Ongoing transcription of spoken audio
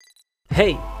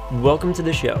Hey, welcome to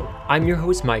the show. I'm your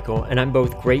host, Michael, and I'm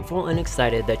both grateful and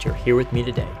excited that you're here with me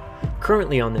today.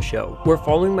 Currently on the show, we're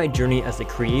following my journey as a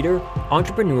creator,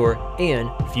 entrepreneur, and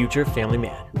future family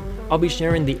man. I'll be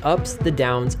sharing the ups, the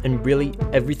downs, and really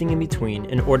everything in between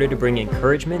in order to bring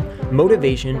encouragement,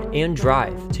 motivation, and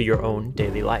drive to your own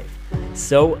daily life.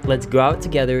 So let's go out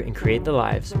together and create the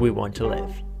lives we want to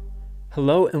live.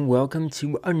 Hello and welcome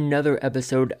to another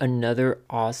episode, another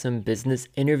awesome business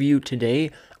interview.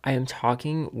 Today, I am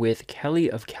talking with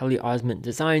Kelly of Kelly Osment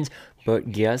Designs,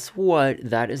 but guess what?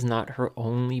 That is not her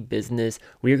only business.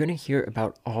 We are going to hear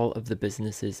about all of the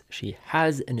businesses she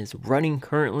has and is running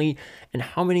currently. And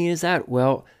how many is that?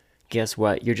 Well, guess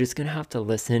what? You're just going to have to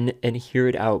listen and hear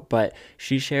it out. But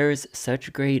she shares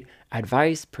such great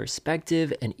advice,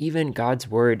 perspective, and even God's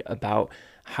word about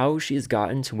how she has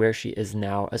gotten to where she is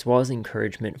now, as well as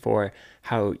encouragement for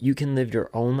how you can live your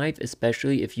own life,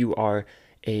 especially if you are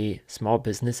a small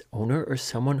business owner or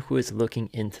someone who is looking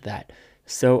into that.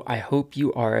 So I hope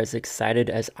you are as excited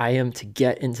as I am to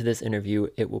get into this interview.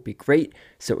 It will be great.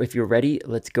 So if you're ready,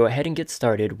 let's go ahead and get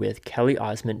started with Kelly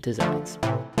Osment Designs.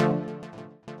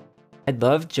 I'd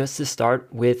love just to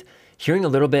start with hearing a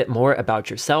little bit more about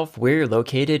yourself, where you're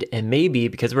located, and maybe,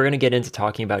 because we're going to get into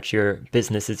talking about your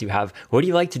businesses you have, what do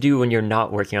you like to do when you're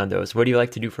not working on those? What do you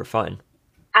like to do for fun?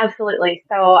 Absolutely.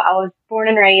 So I was born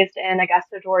and raised in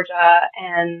Augusta, Georgia,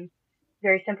 and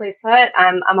very simply put,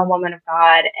 I'm a woman of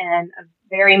God and a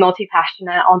very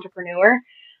multi-passionate entrepreneur,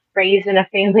 raised in a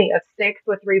family of six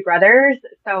with three brothers.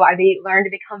 So learned to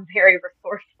become very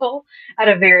resourceful at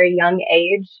a very young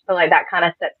age. So like that kind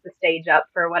of sets the stage up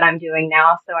for what I'm doing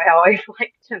now. So I always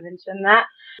like to mention that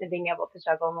and being able to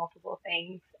juggle multiple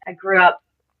things. I grew up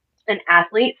an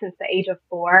athlete since the age of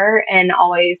 4 and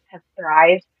always have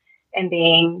thrived in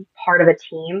being part of a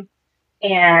team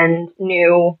and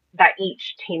knew that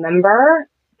each team member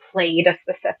played a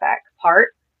specific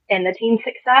part in the team's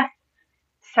success.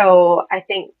 So I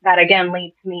think that again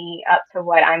leads me up to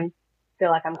what I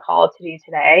feel like I'm called to do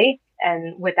today.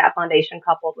 And with that foundation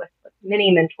coupled with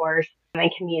many mentors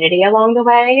and community along the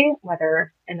way,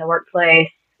 whether in the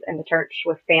workplace, in the church,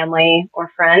 with family or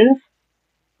friends,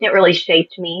 it really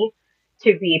shaped me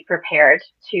to be prepared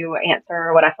to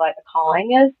answer what I feel like the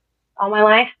calling is all my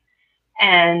life.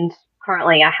 And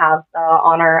currently I have the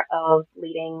honor of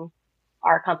leading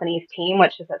our company's team,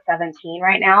 which is at 17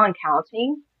 right now and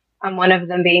counting. One of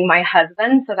them being my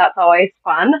husband, so that's always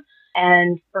fun.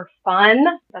 And for fun,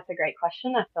 that's a great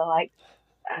question. I feel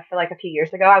like a few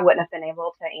years ago I wouldn't have been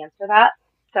able to answer that.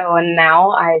 So and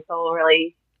now I feel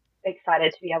really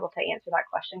excited to be able to answer that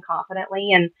question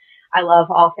confidently. And I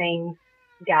love all things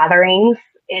gatherings,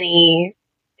 anything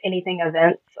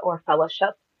events or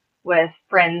fellowship with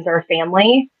friends or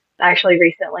family. I actually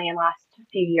recently in the last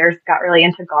few years got really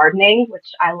into gardening,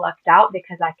 which I lucked out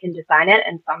because I can design it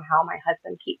and somehow my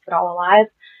husband keeps it all alive.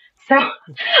 So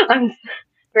I'm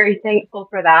very thankful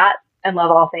for that and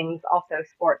love all things also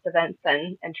sports events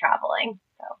and traveling.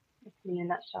 So it's me in a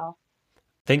nutshell.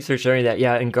 Thanks for sharing that.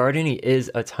 Yeah, and gardening is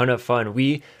a ton of fun.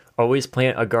 We always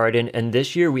plant a garden, and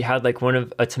this year we had like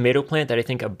a tomato plant that I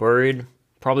think a bird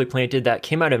probably planted that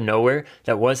came out of nowhere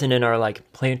that wasn't in our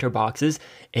like planter boxes,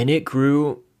 and it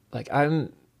grew like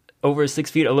I'm over 6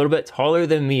 feet, a little bit taller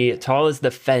than me, tall as the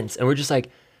fence, and we're just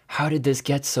like, how did this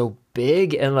get so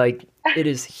big? And like it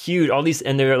is huge. All these,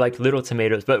 and they're like little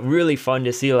tomatoes, but really fun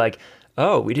to see like,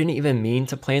 oh, we didn't even mean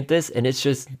to plant this, and it's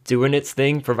just doing its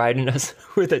thing, providing us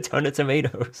with a ton of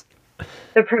tomatoes.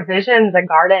 The provisions a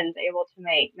garden's able to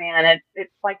make, man,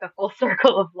 it's like the full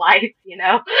circle of life, you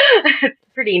know? It's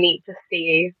pretty neat to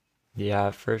see.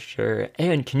 Yeah, for sure.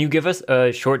 And can you give us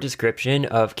a short description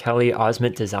of Kelly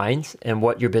Osment Designs and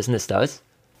what your business does?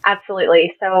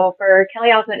 Absolutely. So for Kelly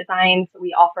Osment Designs,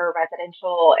 we offer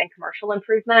residential and commercial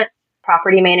improvement,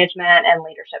 property management, and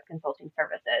leadership consulting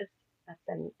services. That's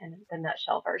in the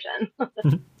nutshell version.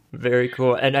 Very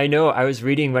cool. And I know I was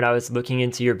reading when I was looking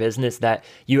into your business that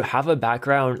you have a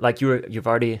background, like you've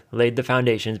already laid the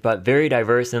foundations, but very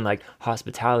diverse in like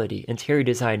hospitality, interior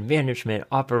design, management,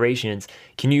 operations.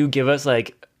 Can you give us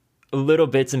like little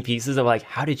bits and pieces of like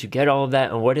how did you get all of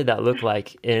that and what did that look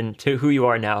like into who you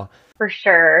are now? For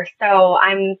sure. So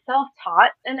I'm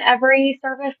self-taught in every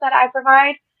service that I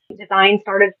provide. Design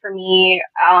started for me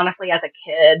honestly as a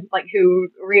kid, like who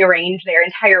rearranged their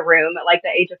entire room at like the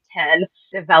age of 10,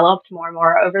 developed more and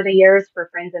more over the years for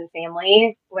friends and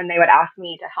family when they would ask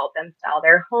me to help them style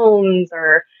their homes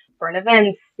or for an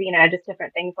events, just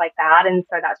different things like that. And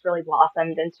so that's really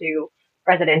blossomed into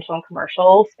residential and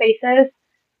commercial spaces.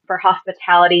 For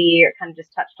hospitality, kind of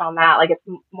just touched on that. Like it's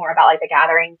more about like the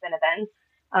gatherings and events.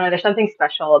 I don't know, there's something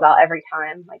special about every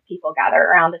time like people gather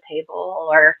around a table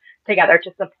or together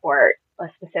to support a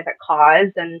specific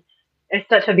cause. And it's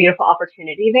such a beautiful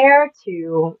opportunity there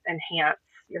to enhance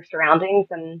your surroundings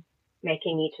and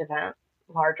making each event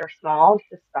large or small,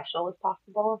 just as special as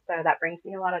possible. So that brings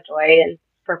me a lot of joy. And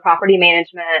for property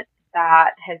management,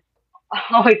 that has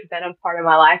always been a part of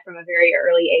my life from a very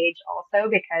early age also,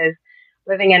 because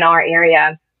living in our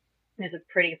area is a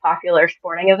pretty popular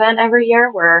sporting event every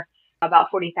year where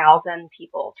about 40,000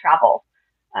 people travel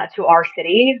to our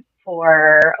city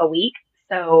for a week.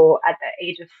 So at the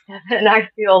age of 7, I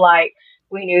feel like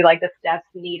we knew like the steps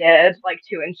needed like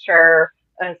to ensure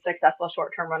a successful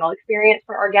short-term rental experience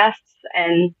for our guests.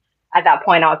 And at that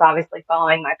point, I was obviously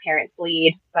following my parents'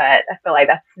 lead, but I feel like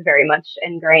that's very much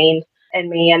ingrained in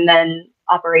me. And then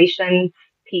operations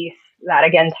piece that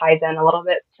again ties in a little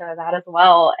bit to that as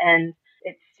well. And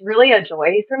it's really a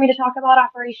joy for me to talk about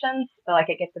operations. I feel like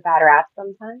it gets a bad rap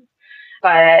sometimes,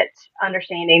 but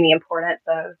understanding the importance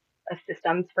of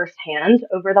systems firsthand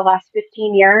over the last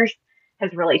 15 years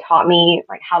has really taught me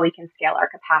like how we can scale our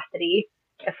capacity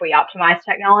if we optimize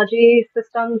technology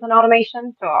systems and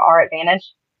automation to our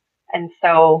advantage. And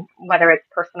so whether it's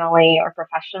personally or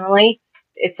professionally,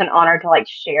 it's an honor to like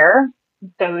share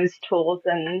those tools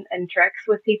and tricks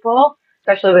with people,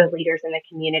 especially with leaders in the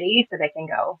community so they can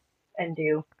go and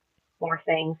do more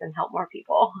things and help more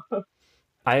people.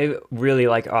 I really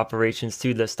like operations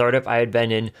too. The startup I had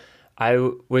been in,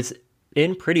 I was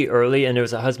in pretty early, and it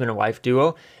was a husband and wife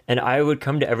duo, and I would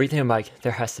come to everything. I'm like,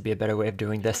 there has to be a better way of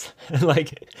doing this.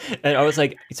 Like, and I was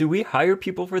like, do we hire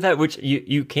people for that? Which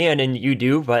you can and you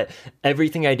do, but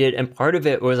everything I did, and part of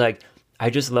it was like, I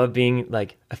just love being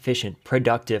like efficient,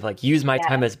 productive, like use my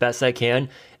time Yeah. as best I can.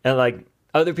 And like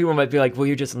other people might be like, well,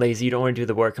 you're just lazy, you don't want to do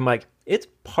the work. I'm like, it's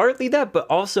partly that, but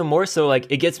also more so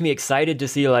like it gets me excited to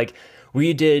see like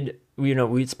we did,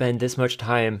 we'd spend this much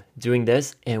time doing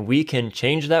this, and we can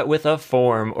change that with a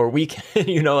form, or we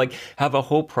can, like have a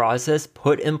whole process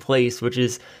put in place, which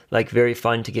is like very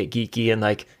fun to get geeky. And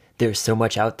like there's so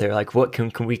much out there, like what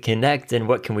can we connect and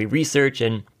what can we research,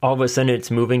 and all of a sudden it's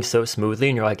moving so smoothly,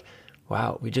 and you're like,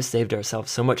 wow, we just saved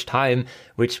ourselves so much time,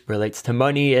 which relates to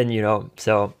money. And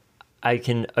so I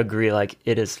can agree, like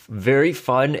it is very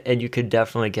fun, and you could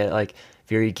definitely get like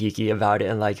very geeky about it,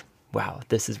 and like, wow,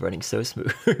 this is running so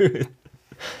smooth.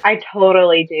 I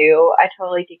totally do. I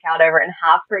totally geek out over it and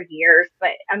have for years. But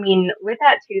I mean, with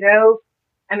that too, though,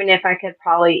 I mean, if I could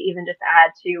probably even just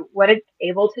add to what it's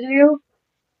able to do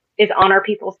is honor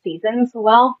people's seasons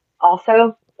well.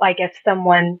 Also, like if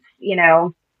someone's,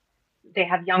 they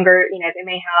have younger, they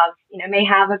may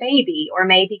have a baby or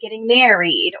may be getting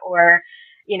married or,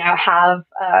 have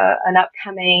an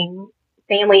upcoming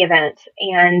family event,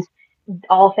 and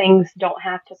all things don't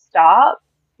have to stop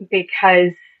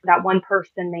because that one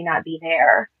person may not be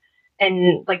there.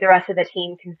 And like the rest of the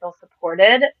team can feel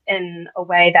supported in a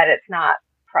way that it's not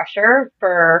pressure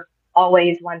for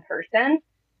always one person.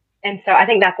 And so I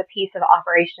think that's a piece of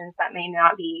operations that may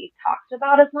not be talked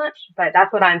about as much, but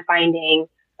that's what I'm finding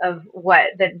of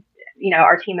what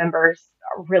our team members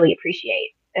really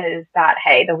appreciate is that,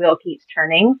 hey, the wheel keeps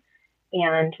turning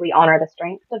and we honor the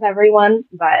strengths of everyone,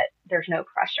 but there's no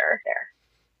pressure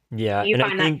there. Yeah, Do you and I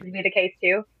find that think to be the case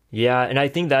too? Yeah, and I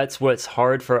think that's what's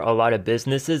hard for a lot of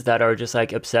businesses that are just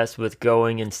like obsessed with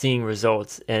going and seeing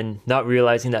results and not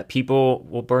realizing that people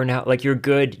will burn out. Like your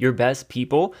best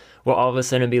people will all of a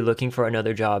sudden be looking for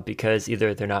another job because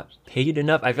either they're not paid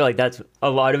enough. I feel like that's a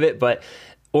lot of it, but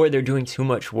or they're doing too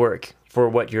much work for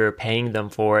what you're paying them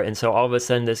for. And so all of a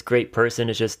sudden this great person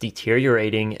is just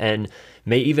deteriorating and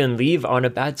may even leave on a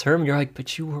bad term. You're like,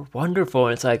 but you were wonderful.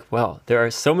 And it's like, well, there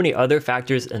are so many other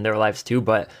factors in their lives too.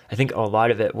 But I think a lot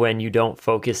of it, when you don't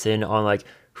focus in on like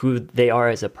who they are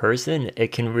as a person,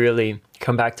 it can really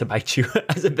come back to bite you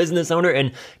as a business owner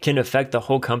and can affect the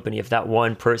whole company if that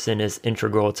one person is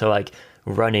integral to like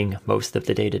running most of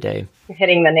the day to day. You're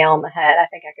hitting the nail on the head. I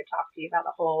think I could talk to you about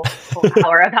the whole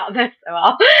hour about this, so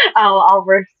I'll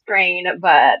restrain,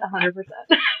 but 100%.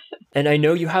 And I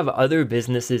know you have other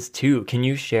businesses too. Can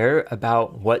you share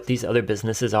about what these other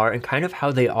businesses are and kind of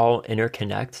how they all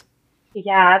interconnect?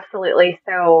 Yeah, absolutely.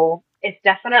 So it's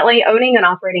definitely owning and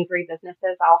operating 3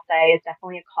 businesses, I'll say, is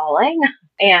definitely a calling.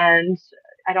 And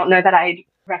I don't know that I'd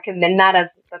recommend that as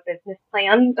a business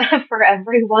plan for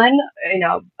everyone,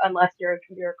 unless you're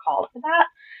called to that.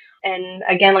 And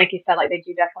again, like you said, like they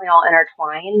do definitely all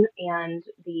intertwine, and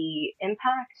the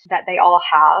impact that they all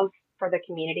have for the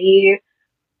community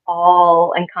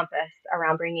all encompass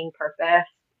around bringing purpose,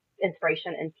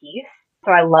 inspiration, and peace.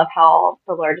 So I love how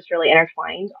the Lord just really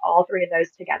intertwined all 3 of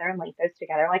those together and linked those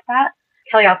together like that.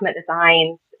 Kelly Osment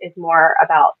Designs is more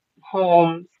about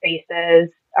home spaces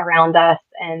around us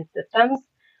and systems,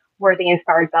 where the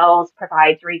Inspired Bells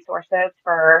provides resources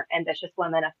for ambitious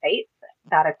women of faith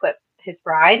that equip his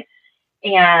bride,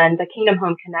 and the Kingdom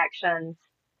Home Connections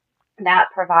that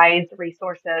provides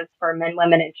resources for men,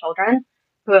 women, and children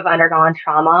who have undergone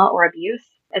trauma or abuse,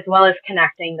 as well as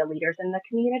connecting the leaders in the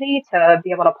community to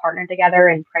be able to partner together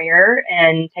in prayer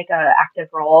and take an active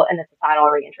role in the societal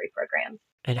reentry programs.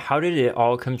 And how did it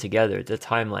all come together, the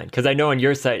timeline? Because I know on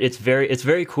your site, it's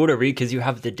very cool to read because you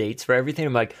have the dates for everything.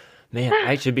 I'm like, man,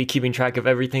 I should be keeping track of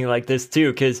everything like this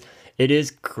too, because it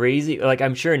is crazy. Like,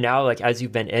 I'm sure now, like, as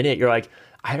you've been in it, you're like,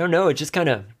 I don't know, it just kind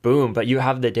of boom. But you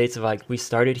have the dates of like, we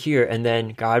started here and then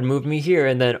God moved me here.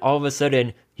 And then all of a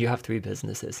sudden you have 3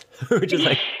 businesses, which is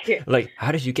like,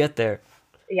 how did you get there?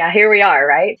 Yeah, here we are,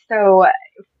 right? So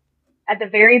at the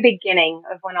very beginning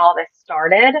of when all this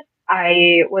started,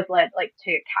 I was led like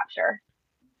to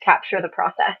capture the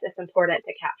process. It's important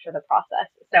to capture the process.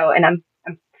 So, and I'm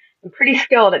pretty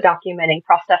skilled at documenting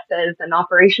processes and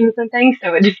operations and things.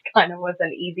 So it just kind of was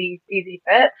an easy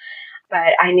fit.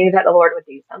 But I knew that the Lord would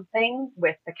do something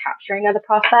with the capturing of the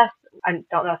process. I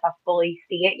don't know if I fully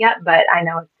see it yet, but I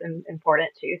know it's important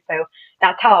too. So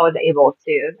that's how I was able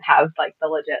to have like the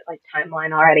legit like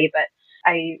timeline already. But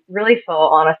I really feel,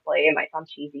 honestly, it might sound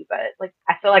cheesy, but like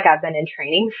I feel like I've been in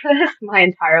training for this my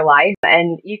entire life.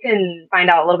 And you can find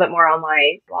out a little bit more on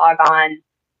my blog on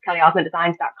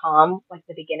kellyosmentdesigns.com, like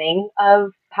the beginning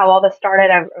of how all this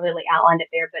started. I've really outlined it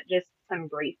there, but just some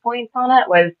brief points on it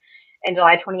was in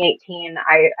July 2018,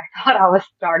 I thought I was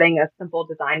starting a simple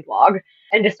design blog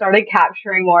and just started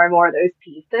capturing more and more of those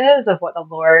pieces of what the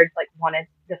Lord like wanted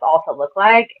this all to look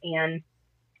like. And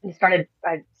I started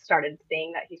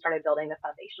seeing that he started building the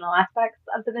foundational aspects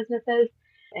of the businesses.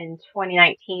 In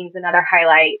 2019 is another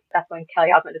highlight. That's when Kelly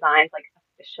Osment Designs like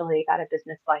officially got a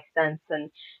business license,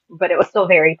 but it was still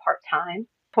very part time.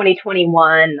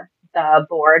 2021, the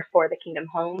board for the Kingdom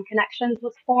Home Connections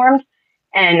was formed,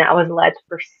 and I was led to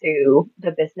pursue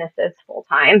the businesses full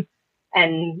time.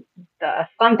 And the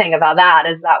fun thing about that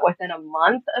is that within a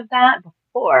month of that,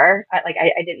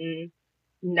 I didn't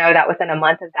know that within a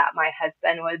month of that, my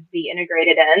husband would be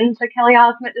integrated into Kelly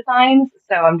Osment Designs.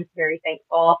 So I'm just very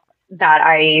thankful that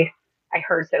I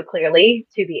heard so clearly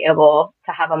to be able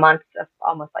to have a month of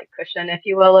almost like cushion, if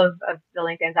you will, of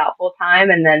building things out full time,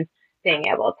 and then being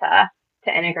able to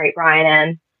integrate Brian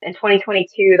in. In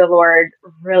 2022, the Lord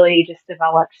really just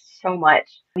developed so much.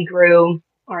 We grew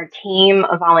our team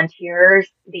of volunteers,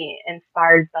 the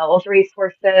Inspired Bells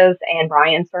resources, and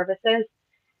Brian services.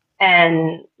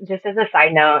 And just as a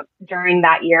side note, during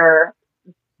that year,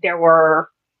 there were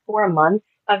 4 months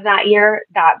of that year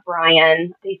that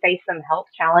Brian, he faced some health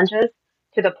challenges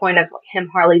to the point of him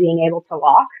hardly being able to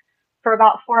walk for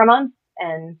about 4 months.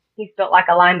 And he's built like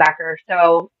a linebacker.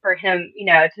 So for him,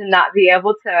 to not be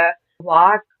able to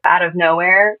walk out of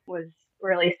nowhere was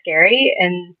really scary.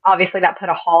 And obviously that put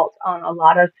a halt on a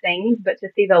lot of things, but to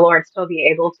see the Lord still be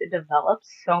able to develop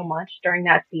so much during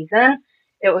that season,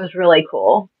 it was really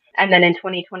cool. And then in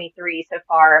 2023 so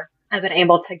far, I've been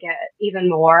able to get even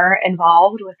more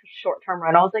involved with short-term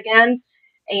rentals again.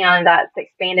 And that's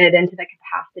expanded into the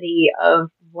capacity of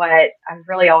what I've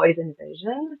really always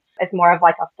envisioned. It's more of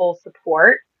like a full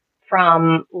support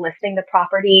from listing the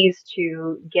properties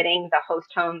to getting the host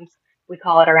homes. We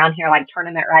call it around here like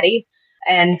tournament ready.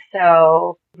 And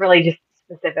so really just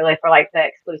specifically for like the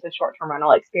exclusive short-term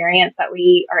rental experience that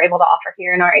we are able to offer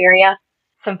here in our area.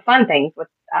 Some fun things with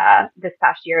this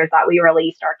past year is that we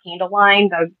released our candle line,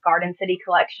 the Garden City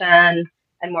collection,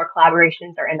 and more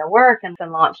collaborations are in the work and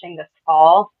been launching this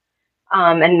fall.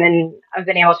 And then I've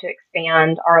been able to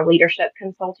expand our leadership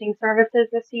consulting services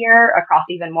this year across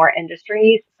even more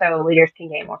industries so leaders can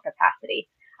gain more capacity.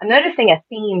 I'm noticing a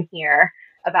theme here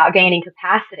about gaining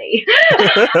capacity.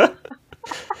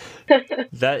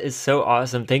 That is so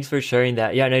awesome. Thanks for sharing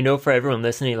that. Yeah, and I know for everyone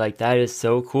listening, like that is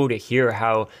so cool to hear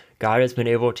how God has been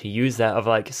able to use that of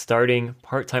like starting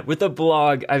part-time with a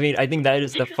blog. I mean, I think that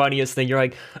is the funniest thing. You're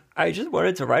like, I just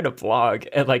wanted to write a blog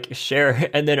and like share.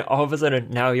 And then all of a sudden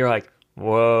now you're like,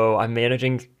 whoa, I'm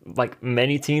managing like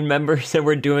many team members and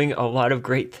we're doing a lot of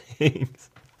great things.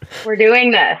 We're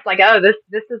doing this. Like, oh,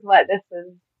 this is what this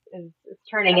is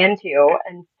turning into.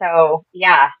 And so,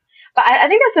 yeah. But I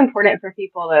think that's important for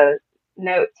people to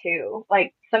note too.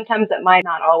 Like sometimes it might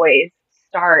not always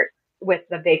start with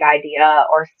the big idea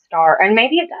or start, and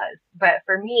maybe it does. But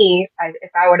for me,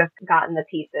 if I would have gotten the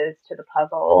pieces to the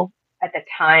puzzle at the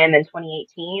time in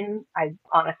 2018, I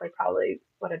honestly probably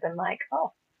would have been like,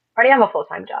 oh, I already have a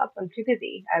full-time job. I'm too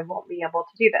busy. I won't be able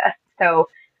to do this. So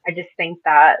I just think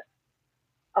that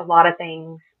a lot of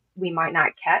things we might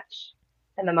not catch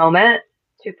in the moment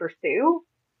to pursue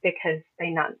because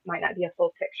might not be a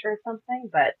full picture of something.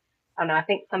 But I don't know. I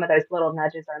think some of those little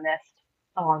nudges are missed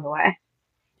along the way.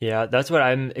 Yeah, that's what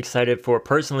I'm excited for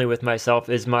personally with myself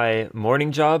is my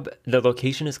morning job. The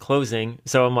location is closing.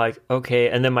 So I'm like, okay.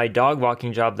 And then my dog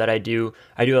walking job that I do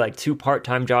like two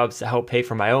part-time jobs to help pay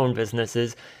for my own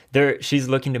businesses. She's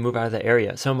looking to move out of the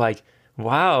area. So I'm like,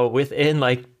 wow, within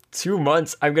like 2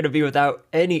 months, I'm going to be without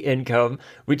any income,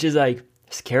 which is like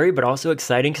scary, but also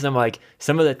exciting because I'm like,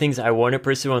 some of the things I want to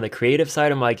pursue on the creative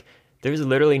side, I'm like, there's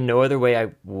literally no other way I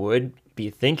would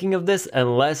be thinking of this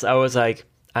unless I was like,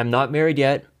 I'm not married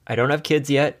yet. I don't have kids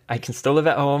yet. I can still live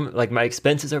at home. Like my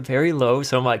expenses are very low.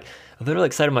 So I'm like a little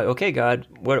excited. I'm like, okay, God,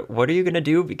 what are you gonna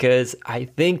do? Because I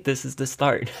think this is the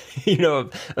start,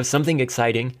 of something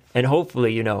exciting. And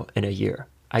hopefully, in a year,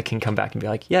 I can come back and be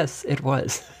like, yes, it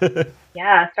was.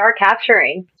 Yeah, start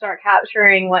capturing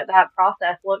what that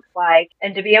process looks like.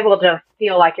 And to be able to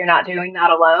feel like you're not doing that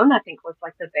alone, I think was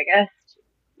like the biggest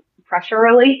pressure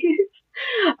relief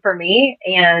for me.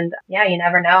 And yeah, you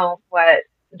never know what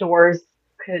doors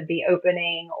could be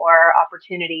opening or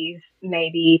opportunities may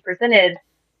be presented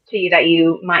to you that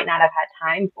you might not have had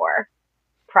time for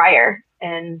prior.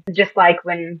 And just like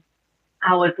when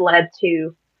I was led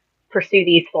to pursue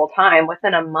these full time,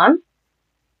 within a month,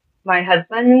 my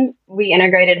husband, we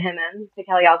integrated him into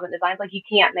Kelly Osment Designs. Like you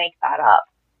can't make that up.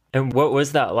 And what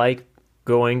was that like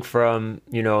going from,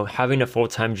 having a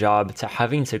full-time job to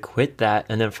having to quit that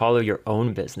and then follow your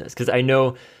own business? Because I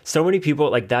know so many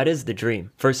people, like that is the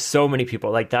dream for so many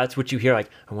people. Like that's what you hear, like,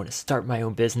 I want to start my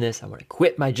own business. I want to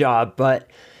quit my job,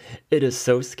 but it is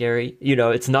so scary.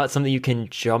 It's not something you can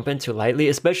jump into lightly,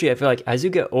 especially I feel like as you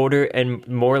get older and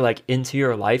more like into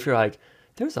your life, you're like,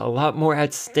 there's a lot more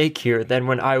at stake here than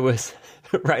when I was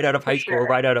right out of For high school, sure.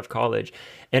 right out of college.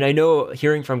 And I know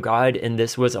hearing from God, and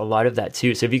this was a lot of that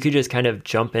too. So if you could just kind of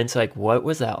jump into like, what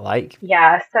was that like?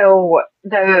 Yeah. So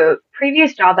the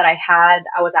previous job that I had,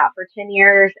 I was at for 10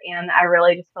 years. And I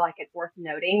really just feel like it's worth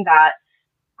noting that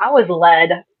I was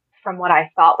led from what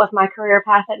I thought was my career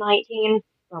path at 19.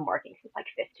 I'm working since like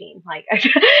 15. Like,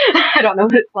 I don't know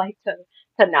what it's like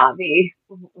to not be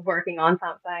working on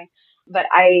something. But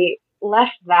I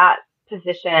left that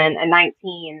position at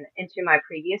 19 into my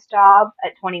previous job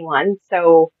at 21.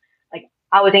 So, like,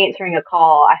 I was answering a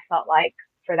call, I felt like,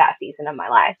 for that season of my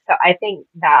life. So, I think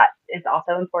that is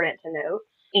also important to note.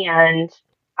 And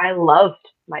I loved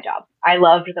my job. I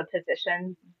loved the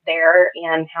position there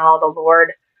and how the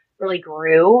Lord really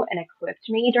grew and equipped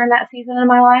me during that season of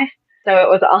my life. So it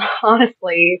was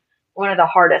honestly one of the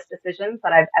hardest decisions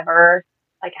that I've ever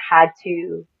like had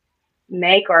to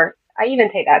make, or I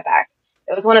even take that back.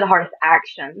 It was one of the hardest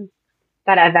actions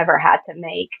that I've ever had to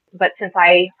make. But since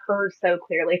I heard so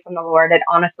clearly from the Lord, it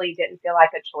honestly didn't feel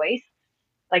like a choice.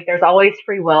 Like there's always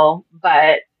free will,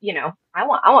 but I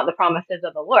want the promises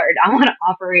of the Lord. I want to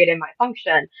operate in my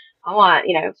function. I want,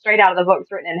 straight out of the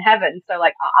books written in heaven. So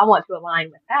like I want to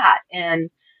align with that. And,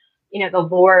 the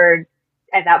Lord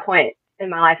at that point in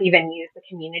my life even used the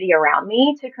community around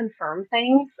me to confirm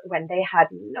things when they had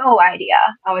no idea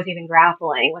I was even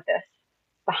grappling with this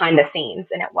behind the scenes.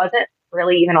 And it wasn't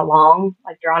really even a long,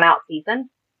 like drawn out season.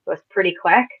 It was pretty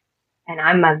quick. And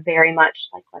I'm a very much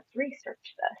like, let's research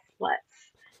this.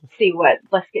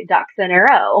 Let's get ducks in a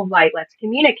row. Like, let's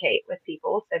communicate with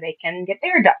people so they can get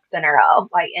their ducks in a row.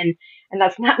 Like, and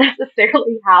that's not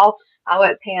necessarily how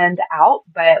it panned out.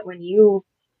 But when you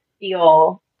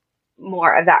feel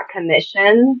more of that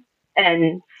commission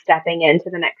and stepping into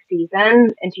the next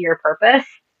season, into your purpose,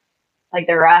 like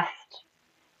the rest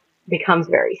becomes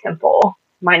very simple.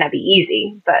 Might not be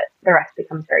easy, but the rest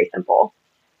becomes very simple.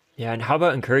 Yeah, and how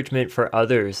about encouragement for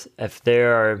others if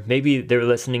maybe they're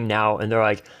listening now and they're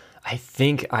like, I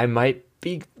think I might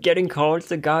be getting called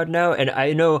to God now. And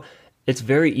I know it's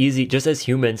very easy just as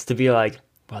humans to be like,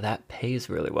 well, that pays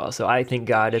really well. So I think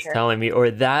God is Sure. telling me,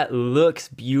 or that looks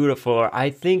beautiful, or I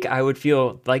think I would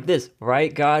feel like this,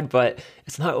 right, God? But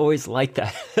it's not always like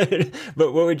that.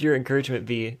 But what would your encouragement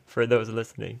be for those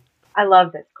listening? I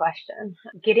love this question.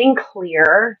 Getting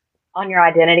clear on your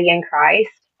identity in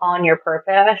Christ, on your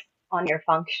purpose, on your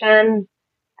function,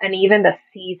 and even the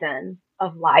season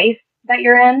of life that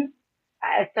you're in,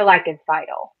 I feel like is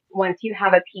vital. Once you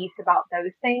have a piece about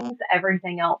those things,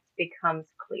 everything else becomes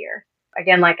clear.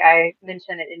 Again, like I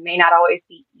mentioned, it may not always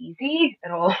be easy.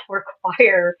 It'll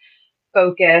require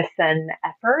focus and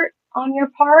effort on your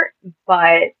part,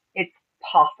 but it's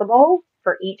possible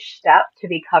for each step to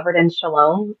be covered in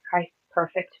shalom, Christ's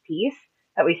perfect peace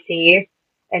that we see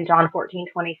in John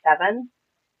 14:27.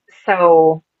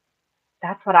 So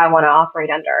that's what I want to operate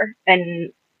under.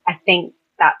 And I think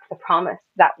that's the promise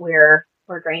that we're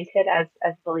granted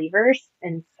as believers.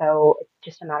 And so it's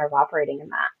just a matter of operating in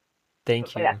that. Thank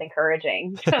Hopefully you. that's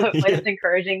encouraging. Hopefully Yeah. that's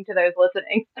encouraging to those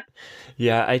listening.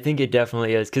 Yeah, I think it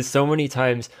definitely is because so many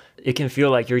times it can feel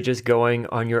like you're just going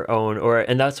on your own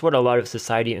and that's what a lot of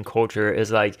society and culture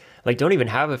is like don't even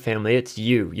have a family, it's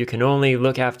you. You can only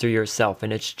look after yourself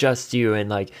and it's just you and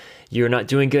like you're not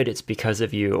doing good, it's because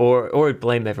of you or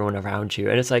blame everyone around you.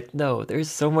 And it's like, no, there's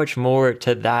so much more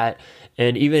to that.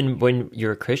 And even when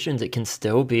you're Christians, it can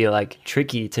still be like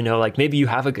tricky to know like maybe you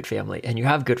have a good family and you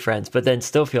have good friends, but then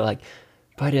still feel like,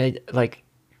 but like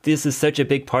this is such a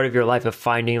big part of your life of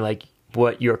finding like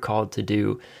what you're called to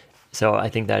do. So I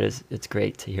think it's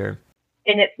great to hear.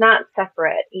 And it's not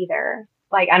separate either.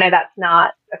 Like, I know that's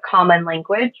not a common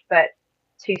language, but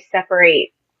to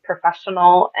separate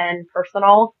professional and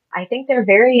personal, I think they're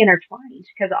very intertwined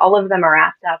because all of them are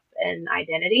wrapped up in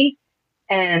identity.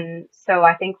 And so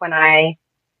I think when I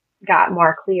got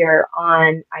more clear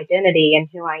on identity and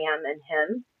who I am in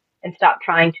Him and stopped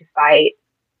trying to fight,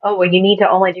 oh, well, you need to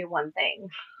only do one thing.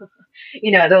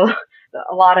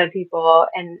 A lot of people,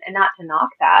 and not to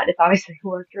knock that, it's obviously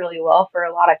worked really well for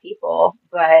a lot of people,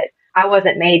 but I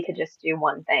wasn't made to just do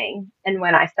one thing. And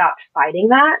when I stopped fighting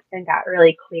that and got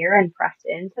really clear and pressed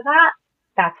into that,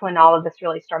 that's when all of this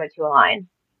really started to align.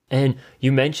 And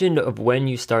you mentioned of when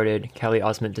you started Kelly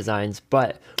Osment Designs,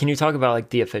 but can you talk about like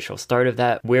the official start of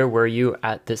that? Where were you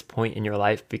at this point in your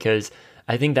life? Because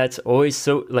I think that's always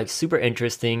so like super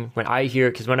interesting when I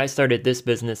hear, because when I started this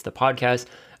business, the podcast,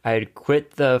 I had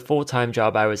quit the full-time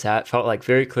job I was at, felt like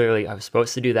very clearly I was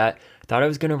supposed to do that. Thought I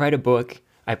was going to write a book.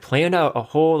 I planned out a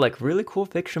whole like really cool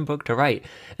fiction book to write.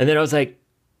 And then I was like,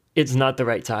 it's not the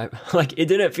right time. Like it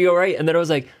didn't feel right. And then I was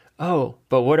like, oh,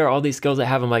 but what are all these skills I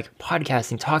have? I'm like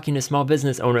podcasting, talking to small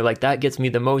business owner, like that gets me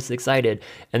the most excited.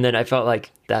 And then I felt like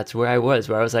that's where I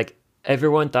was like,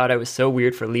 everyone thought I was so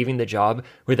weird for leaving the job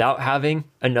without having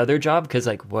another job. Cause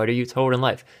like, what are you told in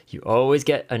life? You always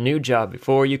get a new job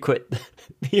before you quit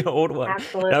the old one.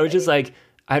 Absolutely. And I was just like,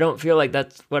 I don't feel like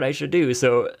that's what I should do.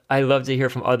 So I love to hear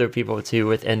from other people too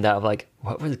within that of like,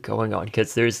 what was going on?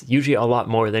 Cause there's usually a lot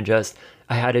more than just,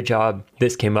 I had a job,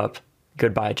 this came up,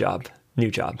 goodbye job. New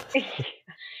job.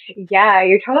 Yeah,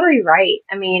 you're totally right.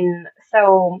 I mean,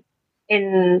 so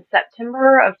in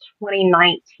September of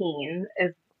 2019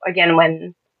 is again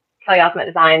when Kelly Osment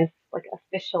Designs like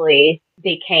officially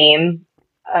became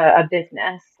a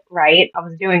business, right? I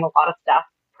was doing a lot of stuff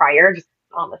prior, just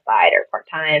on the side or part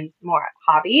time, more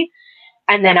hobby.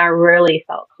 And then I really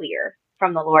felt clear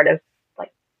from the Lord of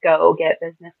like, go get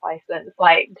business license,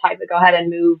 like type of go ahead and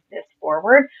move this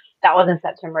forward. That was in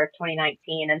September of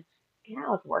 2019. And I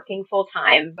was working full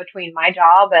time between my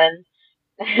job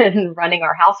and running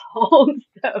our household.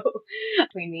 So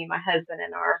between me and my husband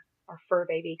and our fur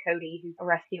baby Cody, who's a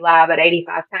rescue lab at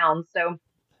 85 pounds. So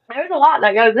there's a lot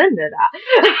that goes into that.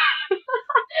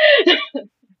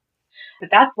 But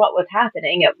that's what was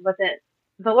happening. It wasn't,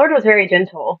 the Lord was very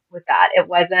gentle with that. It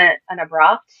wasn't an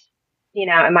abrupt,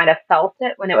 I might have felt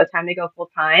it when it was time to go full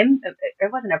time.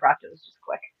 It wasn't abrupt. It was just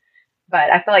quick.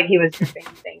 But I feel like He was dripping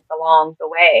things along the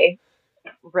way,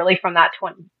 really from that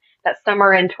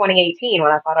summer in 2018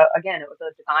 when I thought, again, it was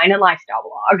a design and lifestyle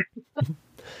blog.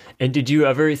 And did you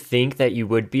ever think that you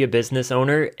would be a business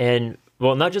owner and,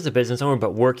 well, not just a business owner,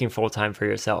 but working full time for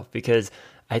yourself? Because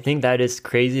I think that is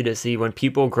crazy to see when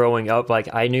people growing up,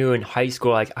 like I knew in high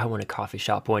school, like I want a coffee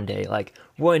shop one day, like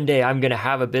one day I'm going to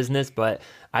have a business, but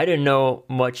I didn't know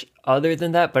much other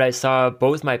than that. But I saw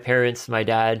both my parents, my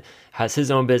dad has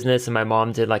his own business and my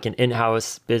mom did like an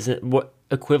in-house business, what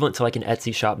equivalent to like an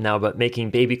Etsy shop now, but making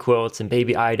baby quilts and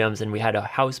baby items. And we had a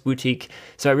house boutique.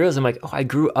 So I realized I'm like, oh, I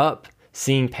grew up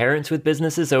seeing parents with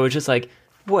businesses. So it was just like,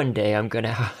 one day I'm going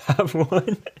to have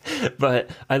one. But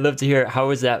I'd love to hear, how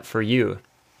was that for you?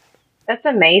 That's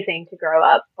amazing to grow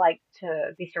up, like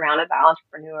to be surrounded by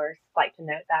entrepreneurs, like to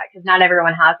note that, because not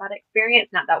everyone has that experience.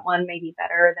 Not that one may be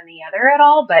better than the other at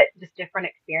all, but just different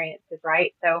experiences,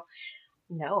 right? So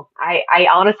no, I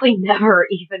honestly never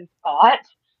even thought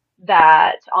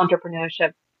that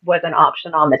entrepreneurship was an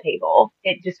option on the table.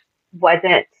 It just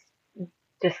wasn't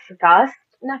discussed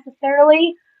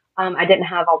necessarily. I didn't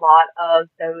have a lot of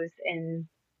those in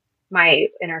my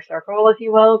inner circle, if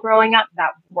you will, growing up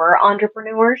that were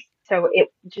entrepreneurs. So it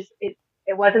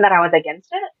wasn't that I was against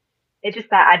it. It's just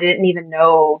that I didn't even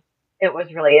know it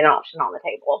was really an option on the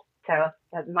table. So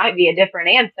that might be a different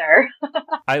answer.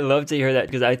 I love to hear that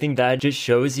because I think that just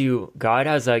shows you God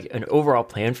has like an overall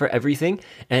plan for everything.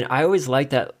 And I always like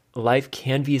that life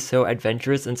can be so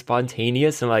adventurous and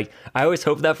spontaneous. And like, I always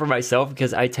hope that for myself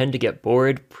because I tend to get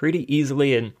bored pretty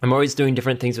easily. And I'm always doing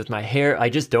different things with my hair. I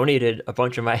just donated a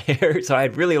bunch of my hair. So I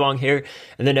had really long hair.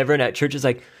 And then everyone at church is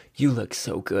like, you look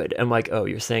so good. I'm like, oh,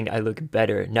 you're saying I look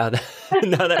better now that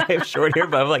now that I have short hair,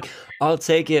 but I'm like, I'll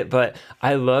take it. But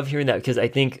I love hearing that because I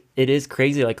think it is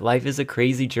crazy. Like life is a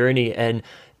crazy journey and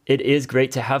it is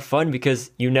great to have fun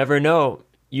because you never know.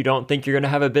 You don't think you're going to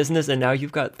have a business and now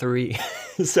you've got three.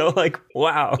 So like,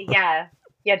 wow. Yeah.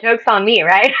 Yeah. Joke's on me,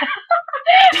 right?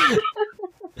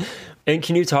 And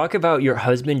can you talk about your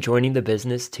husband joining the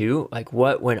business too? Like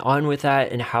what went on with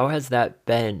that and how has that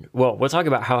been? Well, we'll talk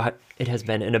about how it has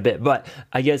been in a bit, but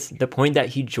I guess the point that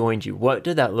he joined you, what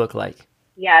did that look like?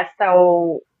 Yeah.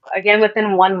 So again,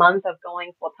 within 1 month of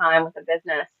going full time with the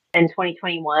business in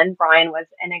 2021, Brian was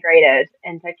integrated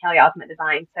into Kelly Osment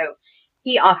Design. So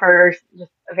he offers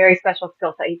just a very special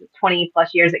skill set. He's 20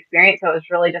 plus years experience. So it was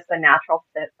really just a natural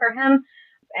fit for him.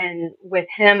 And with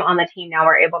him on the team now,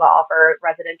 we're able to offer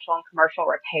residential and commercial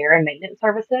repair and maintenance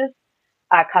services,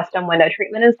 custom window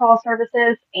treatment install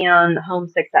services, and home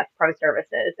success pro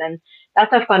services. And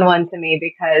that's a fun one to me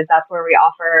because that's where we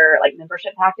offer like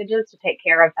membership packages to take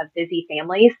care of busy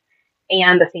families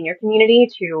and the senior community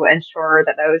to ensure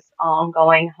that those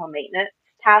ongoing home maintenance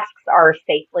tasks are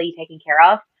safely taken care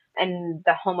of and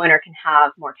the homeowner can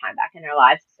have more time back in their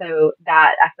lives. So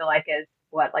that I feel like is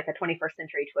what like a 21st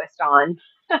century twist on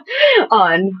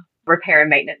on repair and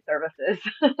maintenance services.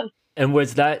 And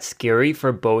was that scary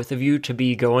for both of you to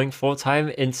be going full time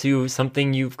into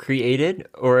something you've created?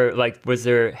 Or like, was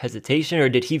there hesitation or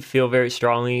did he feel very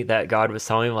strongly that God was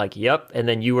telling him like, yep. And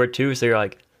then you were too. So you're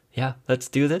like, yeah, let's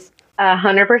do this.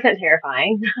 100%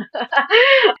 terrifying.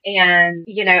 And,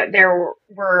 there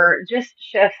were just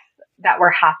shifts that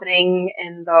were happening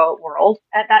in the world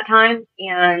at that time.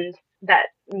 And that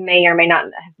may or may not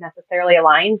have necessarily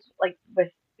aligned like with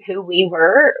who we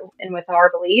were and with our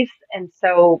beliefs. And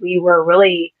so we were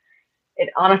really,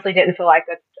 it honestly didn't feel like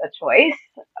a choice,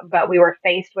 but we were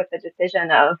faced with the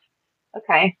decision of,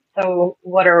 okay, so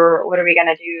what are we going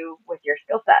to do with your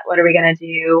skill set? What are we going to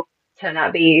do to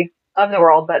not be of the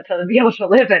world, but to be able to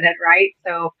live in it, right?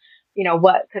 So,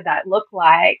 what could that look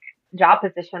like job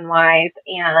position wise?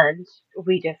 And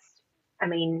we just, I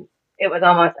mean, it was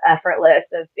almost effortless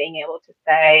of being able to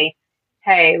say,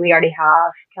 hey, we already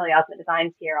have Kelly Osment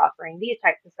Designs here offering these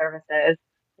types of services.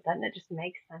 But doesn't it just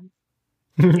make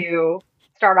sense to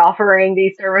start offering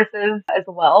these services as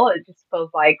well? It just feels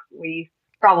like we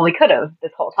probably could have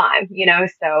this whole time,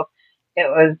 So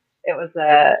it was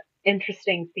a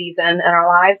interesting season in our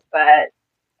lives, but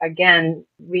again,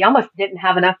 we almost didn't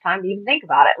have enough time to even think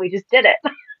about it. We just did it.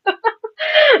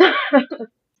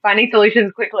 Finding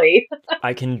solutions quickly.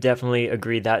 I can definitely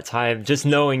agree that time. Just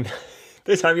knowing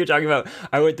the time you're talking about,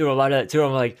 I went through a lot of that too.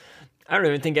 I'm like, I don't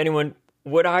even think anyone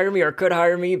would hire me or could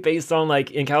hire me based on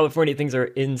like in California, things are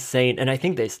insane. And I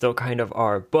think they still kind of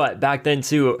are. But back then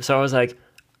too. So I was like,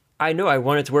 I know I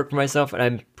wanted to work for myself and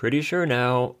I'm pretty sure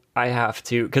now I have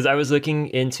to, because I was looking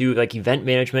into like event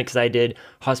management because I did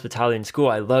hospitality in school.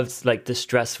 I loved like the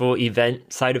stressful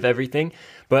event side of everything,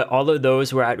 but all of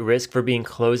those were at risk for being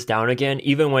closed down again,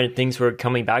 even when things were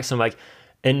coming back. So I'm like,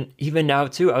 and even now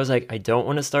too, I was like, I don't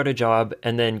want to start a job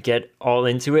and then get all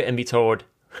into it and be told,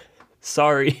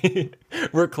 sorry,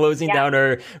 we're closing down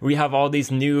or we have all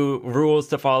these new rules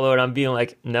to follow. And I'm being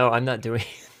like, no, I'm not doing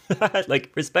that.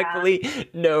 Like respectfully,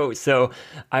 no. So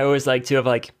I always like to have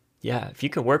like, yeah, if you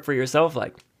can work for yourself,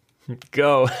 like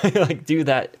go like do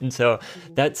that. And so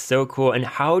that's so cool. And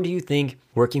how do you think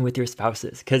working with your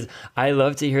spouses? Because I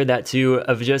love to hear that too,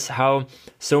 of just how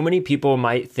so many people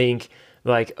might think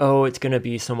like, oh, it's going to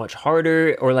be so much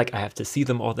harder or like I have to see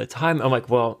them all the time. I'm like,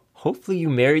 well, hopefully you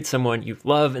married someone you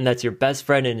love and that's your best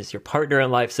friend and is your partner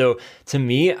in life. So to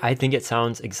me, I think it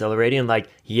sounds exhilarating. Like,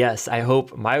 yes, I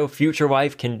hope my future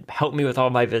wife can help me with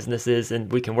all my businesses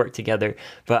and we can work together.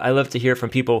 But I love to hear from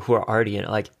people who are already in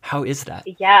it. Like, how is that?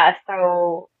 Yeah,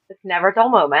 so it's never a dull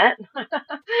moment.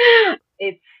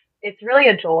 it's it's really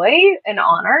a joy and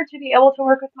honor to be able to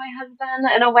work with my husband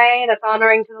in a way that's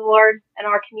honoring to the Lord and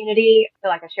our community. I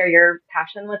feel like I share your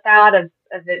passion with that of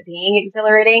it being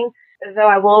exhilarating. Though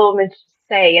I will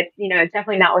say it's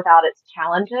definitely not without its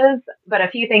challenges, but a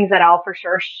few things that I'll for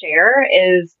sure share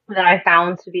is that I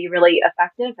found to be really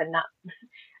effective and not,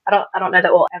 I don't know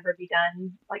that we'll ever be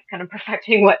done like kind of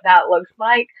perfecting what that looks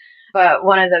like. But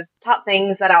one of the top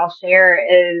things that I'll share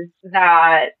is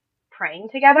that praying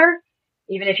together,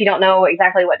 even if you don't know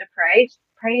exactly what to pray, just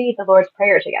pray the Lord's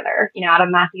Prayer together, out of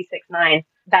Matthew 6:9.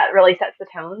 That really sets the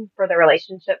tone for the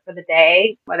relationship for the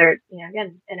day, whether,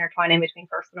 again, intertwining between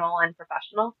personal and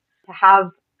professional. To have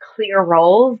clear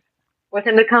roles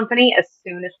within the company as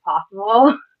soon as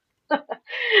possible.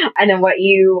 And then what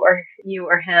him or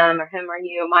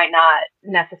you might not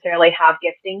necessarily have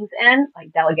giftings in,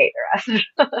 like delegate the rest.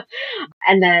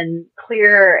 And then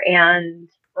clear and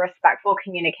respectful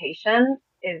communication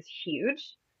is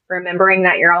huge. Remembering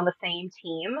that you're on the same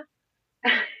team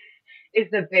is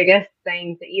the biggest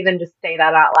thing, to even just say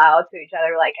that out loud to each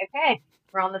other. Like, okay,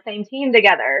 we're on the same team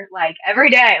together. Like every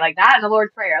day, like that in the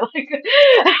Lord's Prayer. Like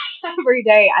every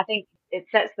day, I think it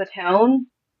sets the tone.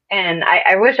 And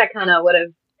I wish I kind of would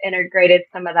have integrated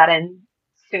some of that in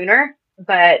sooner,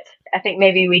 but I think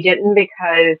maybe we didn't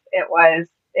because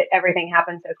everything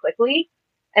happened so quickly.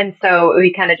 And so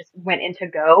we kind of just went into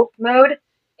go mode.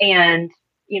 And,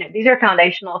 these are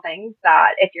foundational things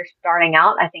that if you're starting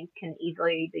out, I think can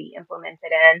easily be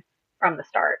implemented in from the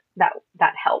start that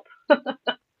help.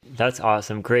 That's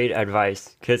awesome. Great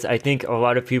advice. Because I think a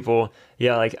lot of people,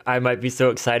 yeah, like I might be so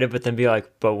excited, but then be like,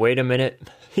 but wait a minute,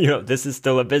 this is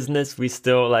still a business. We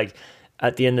still like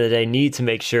at the end of the day need to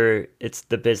make sure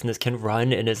the business can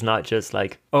run and it's not just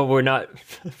like, oh, we're not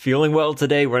feeling well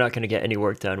today, we're not going to get any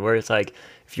work done. Where it's like,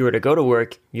 if you were to go to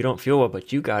work, you don't feel well,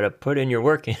 but you got to put in your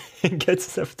work and get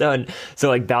stuff done. So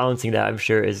like balancing that, I'm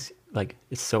sure is like,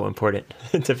 it's so important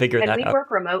to figure that out. And we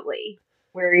work remotely.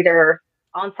 We're either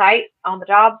on site on the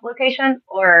job location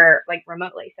or like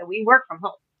remotely. So we work from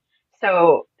home.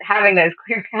 So having those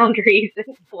clear boundaries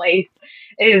in place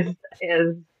is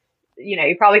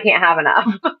you probably can't have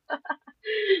enough.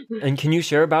 And can you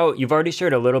share you've already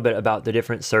shared a little bit about the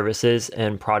different services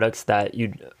and products that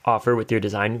you offer with your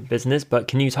design business, but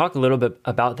can you talk a little bit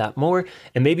about that more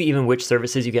and maybe even which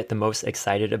services you get the most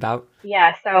excited about?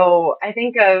 Yeah. So I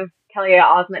think of Kelly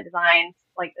Osment Designs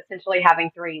like essentially having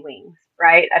three wings,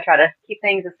 right? I try to keep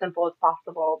things as simple as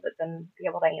possible, but then be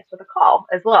able to answer the call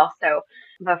as well. So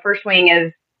the first wing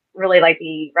is really like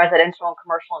the residential and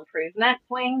commercial improvement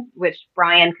wing, which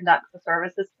Brian conducts the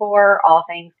services for, all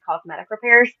things cosmetic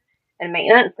repairs and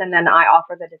maintenance. And then I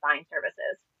offer the design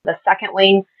services. The second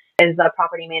wing is the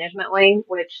property management wing,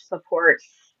 which supports,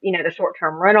 the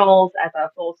short-term rentals as a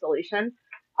full solution,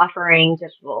 offering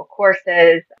digital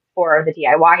courses for the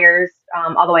DIYers,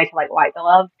 all the way to like white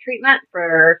glove treatment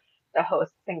for the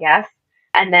hosts and guests.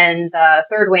 And then the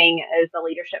third wing is the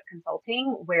leadership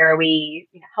consulting, where we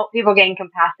help people gain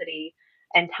capacity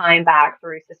and time back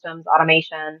through systems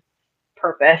automation,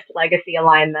 purpose, legacy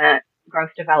alignment,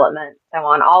 growth development, so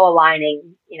on, all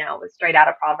aligning, with straight out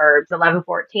of Proverbs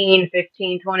 11:14,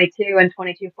 15:22, and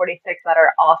 22:46 that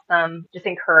are awesome, just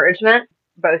encouragement,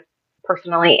 both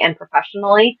personally and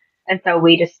professionally. And so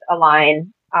we just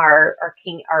align our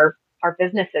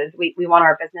businesses. We want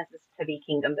our businesses to be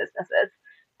kingdom businesses,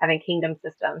 having kingdom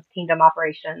systems, kingdom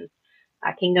operations,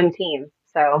 kingdom team.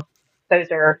 So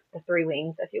those are the three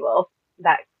wings, if you will,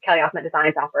 that Kelly Osment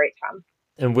Designs operates from.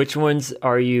 And which ones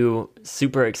are you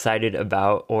super excited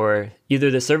about, or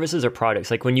either the services or products?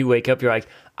 Like when you wake up, you're like,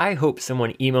 I hope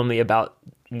someone email me about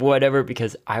whatever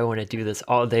because I want to do this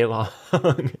all day long.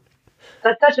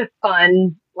 That's such a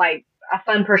fun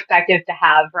perspective to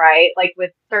have, right? Like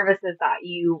with services that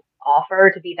you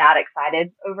offer, to be that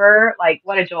excited over, like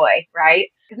what a joy, right?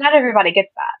 Because not everybody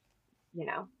gets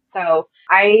that, So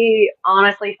I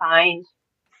honestly find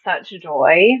such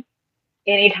joy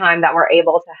anytime that we're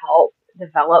able to help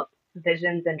develop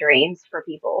visions and dreams for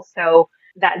people so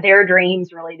that their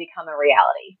dreams really become a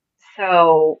reality.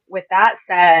 So with that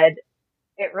said,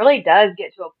 it really does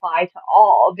get to apply to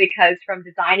all, because from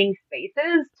designing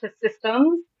spaces to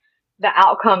systems, the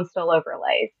outcome still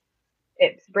overlays.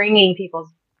 It's bringing people's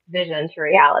vision to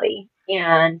reality,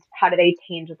 and how do they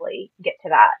tangibly get to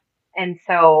that? And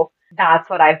so that's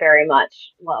what I very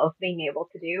much love being able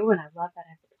to do. And I love that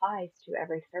it applies to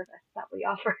every service that we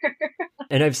offer.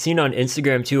 And I've seen on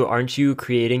Instagram too, aren't you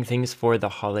creating things for the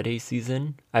holiday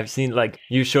season? I've seen like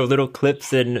you show little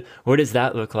clips, and what does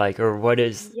that look like? Or what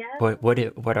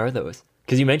are those?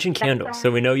 Because you mentioned candles.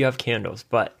 So we know you have candles,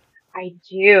 but I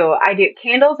do.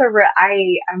 Candles are,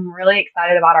 I'm really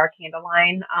excited about our candle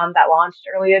line that launched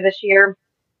earlier this year.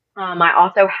 I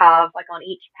also have like on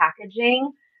each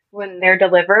packaging, when they're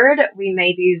delivered, we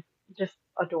made these just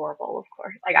adorable, of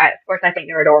course. I think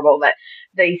they're adorable, but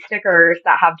the stickers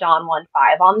that have John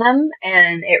 1:5 on them,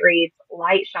 and it reads,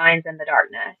 "Light shines in the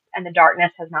darkness, and the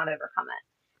darkness has not overcome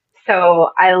it."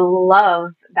 So I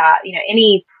love that,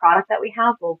 any product that we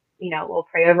have, we'll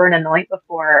pray over and anoint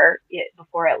before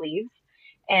it leaves.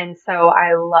 And so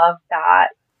I love that,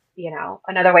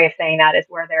 another way of saying that is,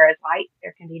 where there is light,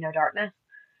 there can be no darkness.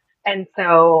 And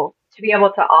so to be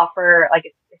able to offer, like,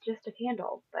 it's just a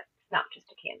candle, but it's not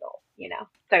just a candle,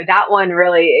 So that one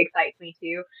really excites me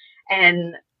too.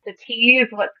 And to tease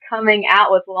what's coming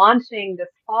out with launching this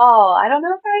fall. I don't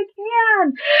know if I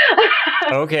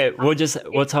can. Okay, we'll It's,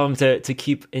 tell them to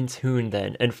keep in tune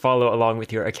then and follow along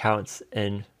with your accounts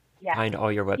and yeah, find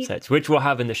all your keep, websites, which we'll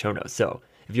have in the show notes. So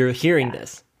if you're hearing yeah.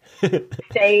 this,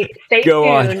 Stay go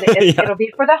on. tuned. Yeah. It'll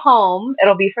be for the home.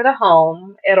 It'll be for the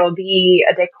home. It'll be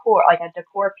a decor, like a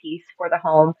decor piece for the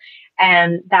home.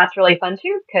 And that's really fun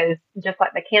too, because just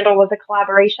like the candle was a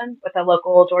collaboration with a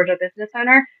local Georgia business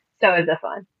owner, so is this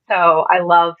one. So I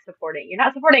love supporting. You're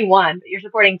not supporting one, but you're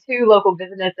supporting two local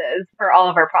businesses for all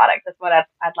of our products. That's what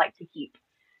I'd like to keep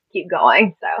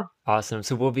going. So Awesome.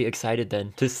 So we'll be excited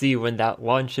then to see when that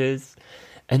launches.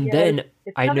 And yes, then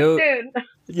it's I coming know, soon.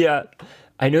 yeah,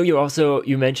 I know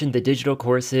you mentioned the digital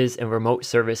courses and remote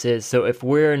services. So if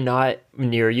we're not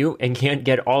near you and can't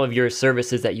get all of your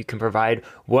services that you can provide,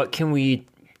 what can we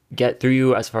get through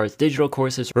you as far as digital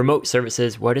courses, remote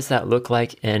services? What does that look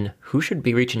like? And who should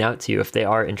be reaching out to you if they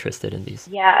are interested in these?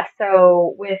 Yeah,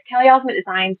 so with Kelly Osment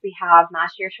Designs, we have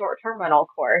Master Your Short-Term Rental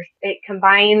course. It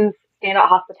combines standout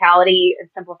hospitality and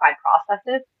simplified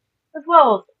processes, as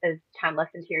well as timeless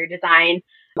interior design,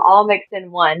 all mixed in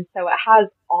one. So it has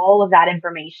all of that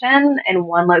information in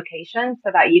one location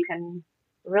so that you can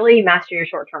really master your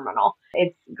short-term rental.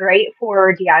 It's great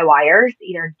for DIYers,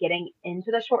 either getting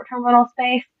into the short-term rental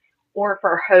space or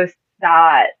for hosts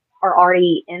that are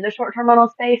already in the short-term rental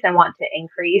space and want to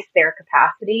increase their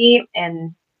capacity.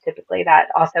 And typically that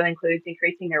also includes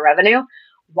increasing their revenue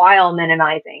while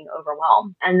minimizing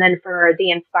overwhelm. And then for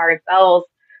the Inspired Bells,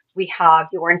 we have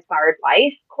Your Inspired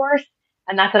Life course.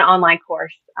 And that's an online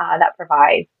course that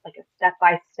provides like a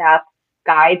step-by-step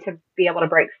guide to be able to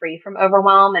break free from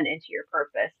overwhelm and into your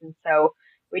purpose. And so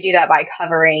we do that by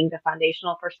covering the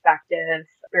foundational perspectives,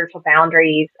 spiritual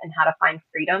boundaries, and how to find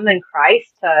freedom in Christ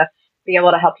to be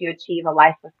able to help you achieve a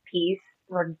life of peace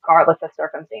regardless of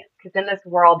circumstance. Because in this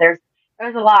world, there's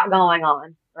a lot going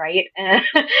on, right? And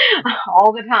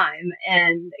all the time.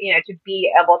 And to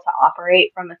be able to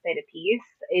operate from a state of peace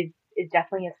is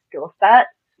definitely a skill set,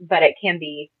 but it can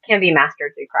be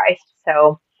mastered through Christ.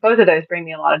 So both of those bring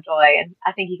me a lot of joy. And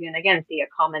I think you can again see a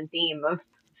common theme of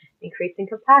increasing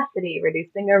capacity,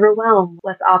 reducing overwhelm.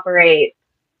 Let's operate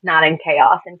not in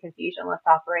chaos and confusion. Let's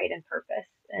operate in purpose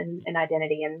and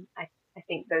identity. And I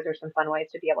think those are some fun ways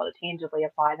to be able to tangibly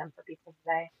apply them for people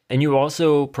today. And you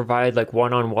also provide like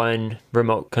one-on-one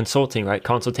remote consulting, right?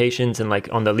 Consultations and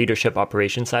like on the leadership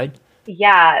operation side.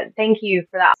 Yeah, thank you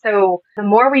for that. So the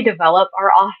more we develop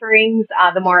our offerings,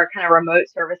 the more kind of remote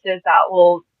services that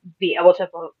we'll be able to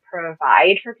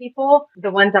provide for people.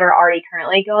 The ones that are already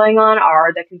currently going on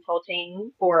are the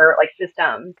consulting for like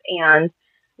systems and,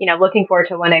 looking forward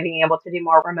to one day being able to do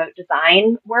more remote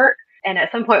design work. And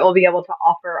at some point we'll be able to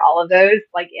offer all of those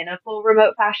like in a full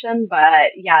remote fashion.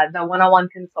 But yeah, the one-on-one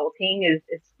consulting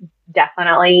is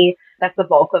definitely that's the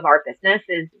bulk of our business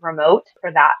is remote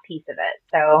for that piece of it.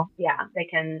 So yeah, they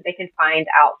can find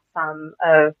out some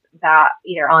of that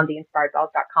either on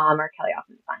theinspiredbells.com or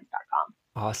kellyosmonddesigns.com.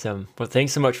 Awesome. Well,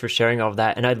 thanks so much for sharing all of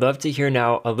that. And I'd love to hear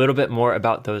now a little bit more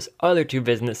about those other two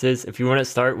businesses. If you want to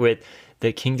start with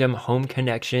the Kingdom Home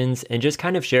Connections and just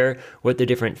kind of share what the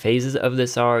different phases of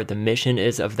this are, the mission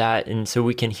is of that, and so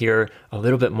we can hear a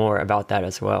little bit more about that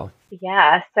as well.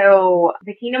 Yeah, so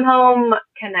the Kingdom Home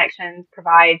Connections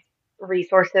provides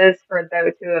resources for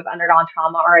those who have undergone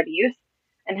trauma or abuse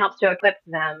and helps to equip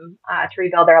them to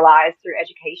rebuild their lives through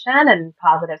education and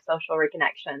positive social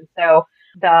reconnection. So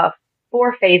the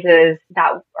four phases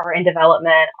that are in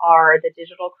development are the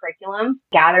digital curriculum,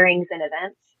 gatherings and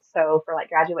events. So for like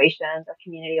graduations or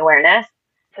community awareness,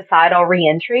 societal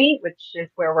reentry, which is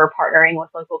where we're partnering with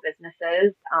local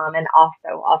businesses and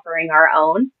also offering our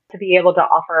own to be able to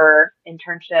offer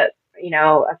internship,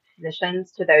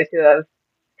 positions to those who have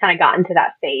kind of gotten to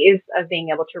that phase of being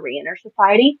able to reenter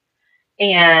society.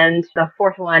 And the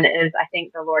fourth one is, I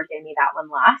think the Lord gave me that one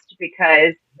last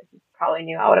because probably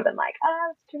knew I would have been like,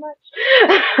 it's too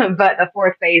much. But the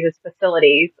fourth phase is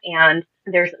facilities. And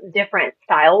there's different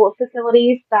style of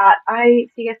facilities that I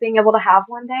see us being able to have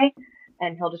one day.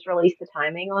 And he'll just release the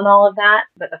timing on all of that.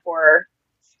 But the four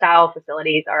style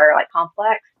facilities are like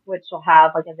complex, which will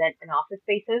have like event and office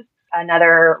spaces.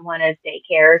 Another one is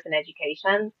daycares and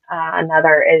education.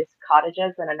 Another is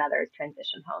cottages, and another is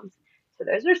transition homes. So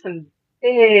those are some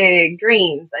big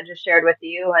dreams I just shared with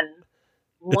you. And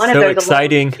It's one of so those alone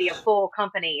exciting. could be a full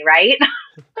company, right?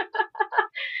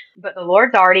 But the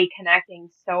Lord's already connecting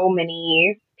so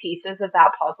many pieces of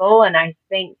that puzzle. And I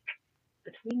think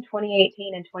between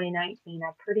 2018 and 2019,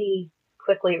 I pretty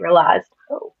quickly realized,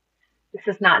 oh, this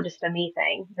is not just a me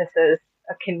thing. This is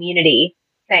a community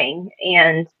thing.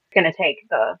 And it's going to take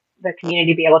the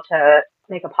community to be able to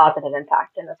make a positive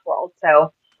impact in this world.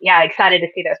 So yeah, excited to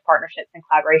see those partnerships and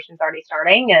collaborations already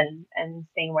starting and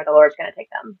seeing where the Lord's going to take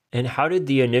them. And how did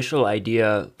the initial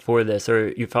idea for this, or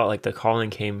you felt like the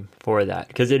calling came for that?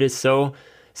 Because it is so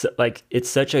like, it's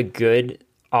such a good,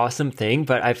 awesome thing,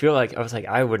 but I feel like I was like,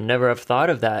 I would never have thought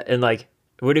of that. And like,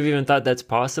 would have even thought that's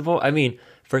possible. I mean,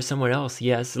 for someone else,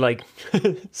 yes, like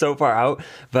so far out,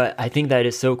 but I think that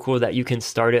is so cool that you can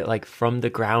start it like from the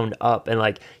ground up and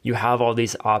like you have all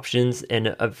these options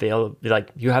and available,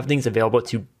 like you have things available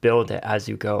to build it as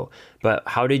you go. But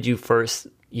how did you first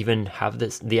even have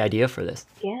the idea for this?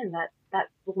 Again, that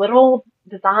little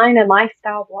design and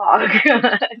lifestyle blog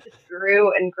just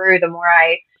grew and grew. The more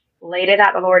I laid it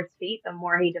at the Lord's feet, the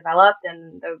more He developed,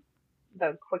 and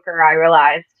the quicker I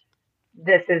realized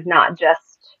this is not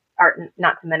just art,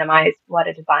 not to minimize what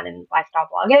a design and lifestyle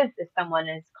blog is. If someone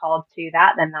is called to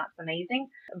that, then that's amazing.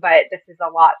 But this is a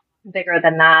lot bigger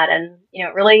than that. And,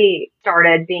 it really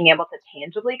started being able to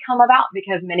tangibly come about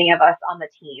because many of us on the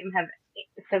team have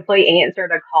simply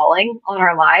answered a calling on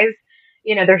our lives.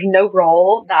 There's no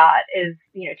role that is,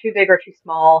 too big or too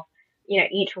small.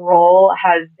 Each role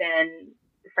has been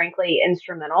frankly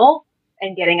instrumental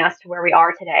in getting us to where we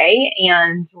are today.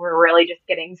 And we're really just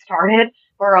getting started.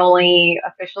 We're only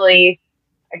officially,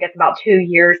 I guess, about 2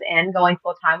 years in going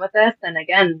full time with this. And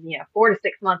again, 4 to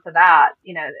 6 months of that,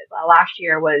 last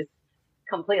year was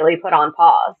completely put on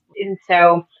pause. And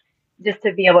so just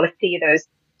to be able to see those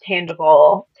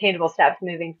tangible steps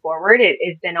moving forward,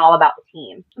 it's been all about the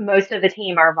team. Most of the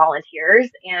team are volunteers,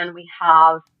 and we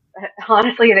have,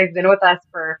 honestly, they've been with us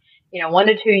for 1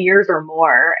 to 2 years or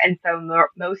more, and so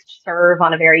most serve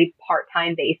on a very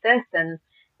part-time basis, and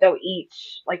so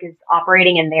each is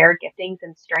operating in their giftings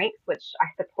and strengths, which I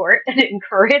support and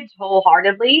encourage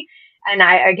wholeheartedly. And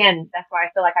that's why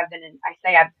I feel like I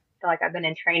feel like I've been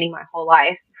in training my whole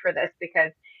life for this,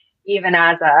 because even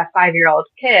as a 5-year-old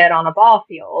kid on a ball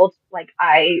field,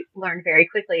 I learned very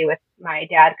quickly with my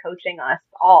dad coaching us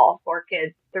all 4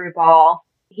 kids through ball.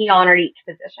 He honored each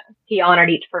position. He honored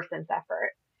each person's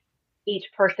effort. Each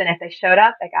person, if they showed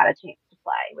up, they got a chance to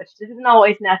play, which doesn't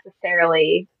always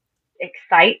necessarily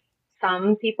excite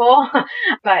some people,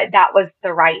 but that was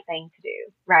the right thing to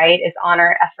do, right? Is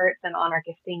honor efforts and honor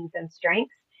giftings and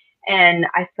strengths. And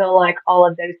I feel like all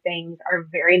of those things are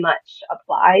very much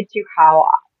applied to how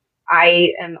I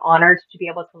am honored to be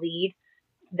able to lead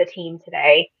the team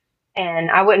today. And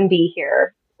I wouldn't be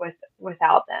here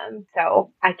without them.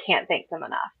 So I can't thank them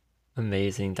enough.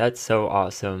 Amazing. That's so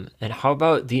awesome. And how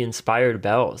about the inspired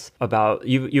bells? About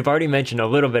you've already mentioned a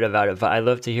little bit about it, but I'd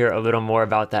love to hear a little more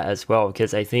about that as well,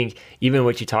 because I think even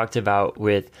what you talked about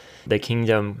with the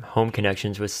Kingdom Home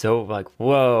Connections was so like,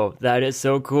 whoa, that is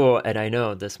so cool. And I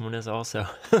know this one is also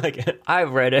like,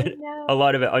 I've read it, a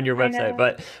lot of it on your website,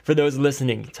 but for those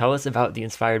listening, tell us about the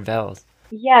inspired bells.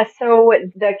 Yeah, so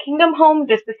the Kingdom Home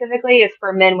just specifically is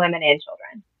for men, women, and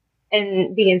children.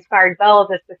 And the Inspired Bells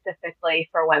is specifically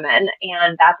for women.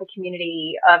 And that's a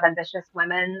community of ambitious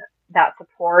women that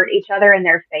support each other in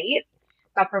their faith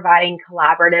by providing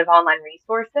collaborative online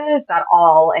resources that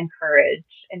all encourage,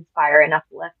 inspire, and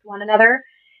uplift one another.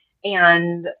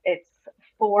 And it's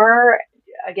for,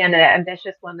 again,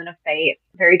 ambitious women of faith,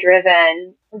 very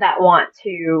driven, that want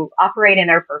to operate in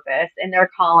their purpose and their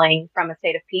calling from a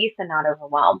state of peace and not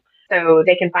overwhelm. So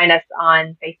they can find us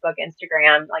on Facebook,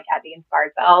 Instagram, at The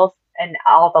Inspired Bells, and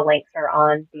all the links are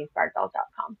on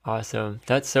theinspiredbells.com. Awesome.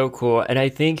 That's so cool. And I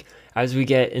think as we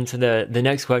get into the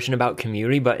next question about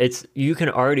community, but you can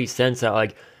already sense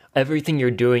that everything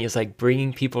you're doing is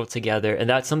bringing people together. And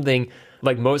that's something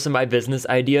most of my business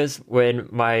ideas, when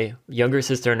my younger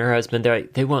sister and her husband,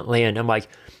 they want land. I'm like,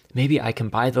 maybe I can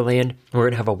buy the land. We're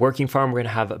going to have a working farm. We're going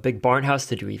to have a big barn house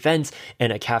to do events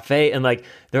and a cafe. And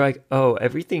they're like, oh,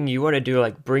 everything you want to do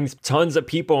brings tons of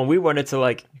people. And we want it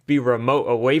to be remote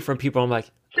away from people. I'm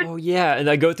like, oh yeah. And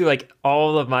I go through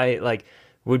all of my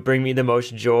would bring me the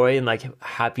most joy and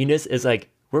happiness is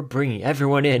we're bringing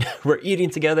everyone in. We're eating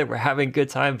together. We're having a good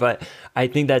time. But I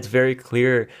think that's very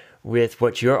clear with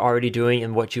what you're already doing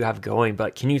and what you have going.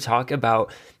 But can you talk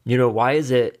about, why is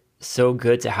it so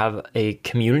good to have a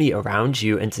community around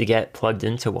you and to get plugged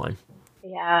into one?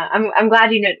 Yeah, I'm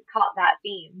glad you caught that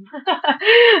theme.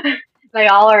 They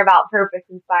all are about purpose,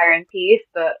 inspire, and peace,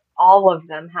 but all of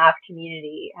them have a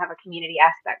community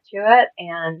aspect to it.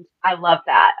 And I love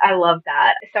that.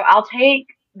 So I'll take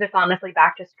this honestly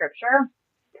back to scripture.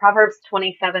 Proverbs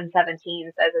 27:17 says,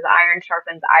 as iron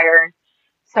sharpens iron,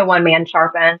 so one man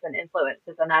sharpens and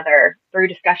influences another through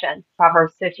discussion.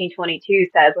 Proverbs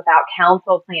 15:22 says, without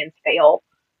counsel, plans fail,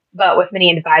 but with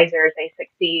many advisors, they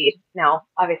succeed. Now,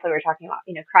 obviously, we're talking about,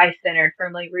 Christ-centered,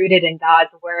 firmly rooted in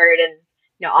God's word. And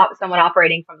someone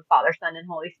operating from the Father, Son, and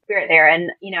Holy Spirit there.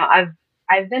 And,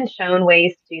 I've been shown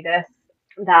ways to do this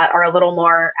that are a little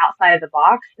more outside of the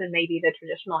box than maybe the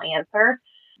traditional answer.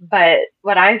 But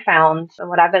what I found and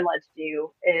what I've been led to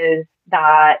do is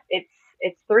that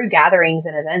it's through gatherings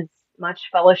and events. Much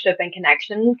fellowship and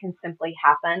connection can simply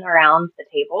happen around the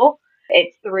table.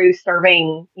 It's through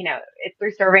serving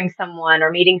someone or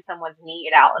meeting someone's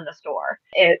need out in the store.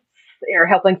 It's or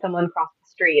helping someone cross the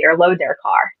street or load their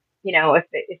car,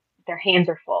 if their hands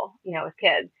are full, with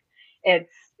kids.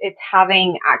 It's it's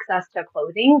having access to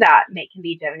clothing that can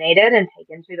be donated and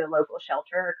taken to the local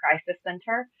shelter or crisis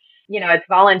center. It's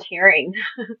volunteering.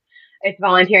 It's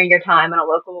volunteering your time in a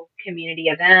local community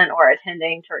event or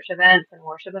attending church events and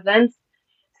worship events.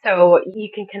 So you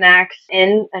can connect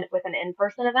with an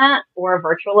in-person event or a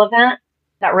virtual event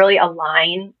that really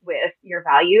align with your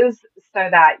values so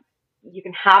that you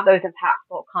can have those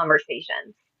impactful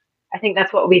conversations. I think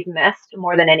that's what we've missed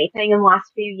more than anything in the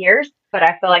last few years, but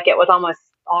I feel like it was almost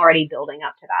already building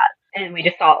up to that. And we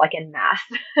just saw it like in mass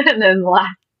in the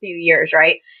last few years,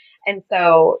 right? And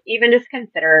so even just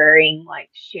considering like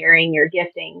sharing your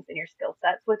giftings and your skill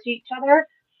sets with each other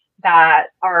that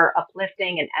are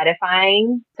uplifting and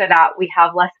edifying so that we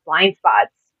have less blind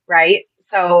spots, right?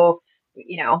 So,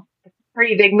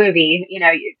 pretty big movie,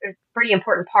 it's a pretty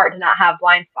important part to not have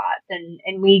blind spots.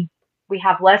 And we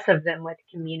have less of them with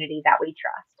community that we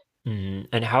trust.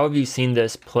 And how have you seen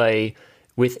this play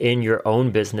within your own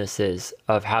businesses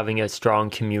of having a strong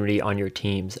community on your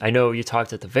teams? I know you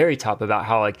talked at the very top about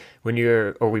how like when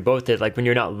we both did, like when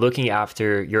you're not looking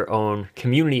after your own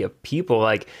community of people,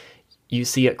 like you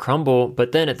see it crumble,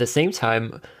 but then at the same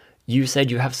time, you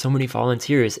said you have so many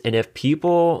volunteers, and if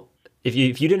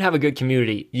you didn't have a good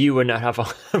community, you would not have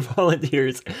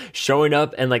volunteers showing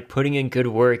up and like putting in good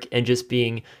work and just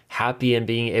being happy and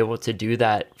being able to do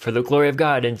that for the glory of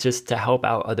God and just to help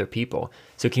out other people.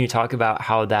 So can you talk about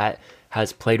how that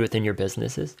has played within your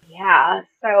businesses? Yeah.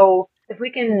 So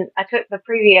I took the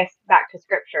previous back to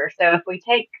scripture. So if we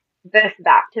take this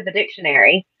back to the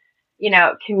dictionary,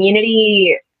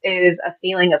 community is a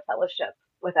feeling of fellowship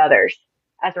with others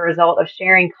as a result of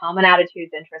sharing common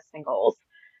attitudes, interests, and goals.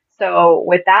 So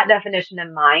with that definition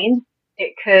in mind,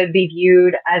 it could be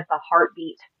viewed as the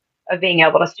heartbeat of being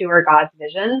able to steward God's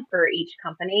vision for each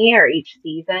company or each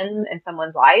season in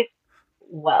someone's life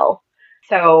well.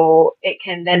 So it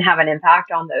can then have an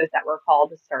impact on those that we're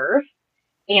called to serve.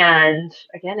 And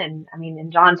again,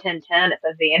 in John 10:10, it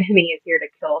says the enemy is here to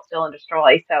kill, steal, and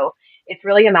destroy. So it's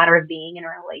really a matter of being in a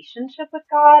relationship with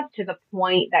God to the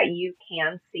point that you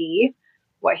can see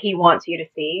what he wants you to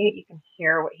see. You can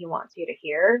hear what he wants you to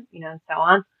hear, and so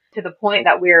on, to the point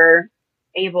that we're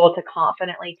able to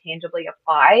confidently, tangibly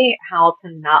apply how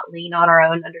to not lean on our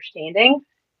own understanding,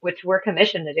 which we're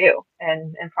commissioned to do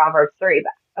in Proverbs 3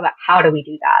 about how do we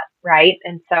do that, right?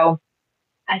 And so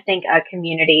I think an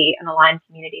aligned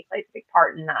community plays a big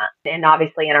part in that. And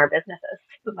obviously in our businesses,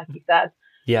 like you said.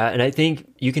 Yeah, and I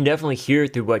think you can definitely hear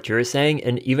through what you're saying,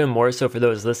 and even more so for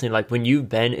those listening, like when you've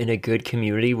been in a good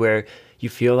community where you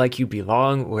feel like you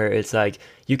belong, where it's like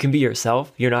you can be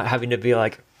yourself, you're not having to be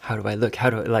like, how do I look?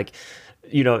 How do I like,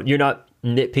 you're not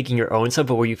nitpicking your own stuff,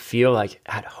 but where you feel like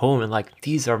at home and like,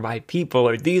 these are my people,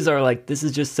 or this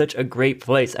is just such a great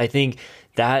place. I think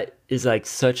that is like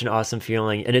such an awesome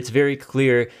feeling. And it's very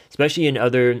clear, especially in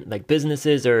other like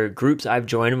businesses or groups I've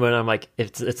joined, when I'm like,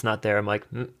 it's not there, I'm like,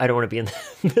 I don't want to be in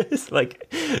this. Like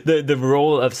the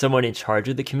role of someone in charge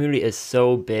of the community is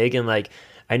so big. And like,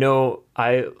 I know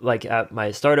at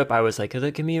my startup, I was like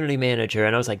the community manager,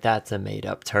 and I was like, that's a made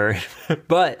up term.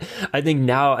 But I think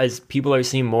now as people are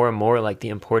seeing more and more like the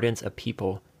importance of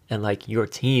people and like your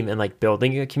team and like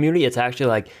building a community, it's actually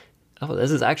like, oh, this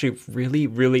is actually really,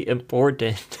 really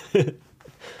important.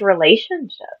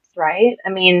 Relationships, right?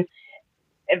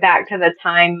 Back to the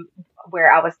time where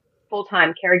I was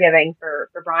full-time caregiving for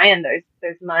Brian,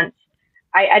 those months,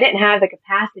 I didn't have the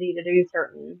capacity to do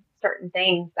certain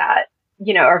things that,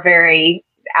 are very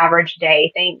average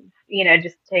day things,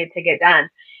 just to get done.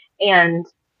 And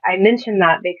I mentioned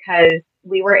that because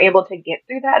we were able to get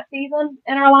through that season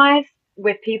in our lives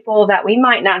with people that we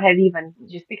might not have even,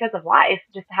 just because of life,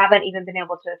 just haven't even been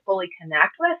able to fully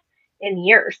connect with in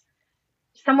years.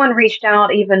 Someone reached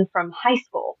out even from high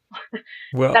school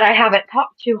Well, that I haven't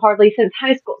talked to hardly since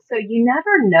high school. So you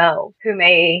never know who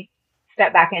may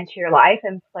step back into your life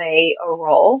and play a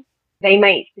role. They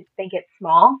might think it's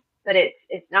small, but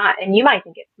it's not. And you might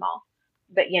think it's small.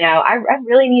 But, I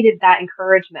really needed that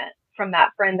encouragement from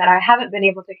that friend that I haven't been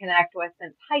able to connect with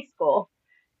since high school.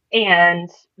 And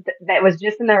that was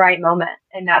just in the right moment.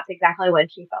 And that's exactly when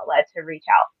she felt led to reach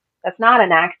out. That's not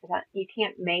an accident. You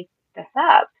can't make this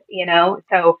up, you know?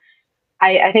 So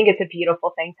I think it's a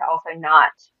beautiful thing to also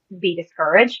not be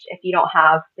discouraged if you don't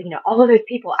have, all of those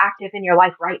people active in your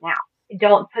life right now.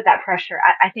 Don't put that pressure.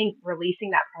 I think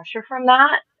releasing that pressure from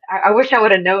that, I wish I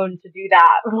would have known to do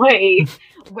that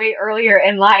way earlier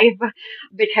in life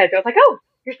because I was like, oh,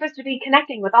 you're supposed to be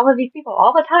connecting with all of these people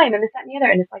all the time and this, that, and the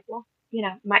other. And it's like, well,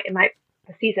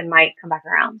 the season might come back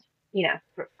around,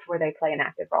 where they play an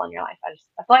active role in your life. I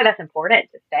feel like that's important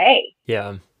to say.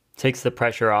 Yeah. Takes the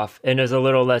pressure off and is a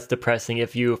little less depressing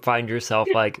if you find yourself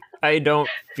like, I don't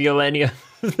feel any of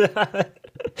that.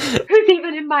 Who's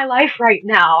even in my life right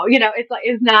now?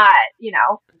 It's not,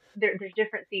 there's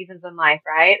different seasons in life,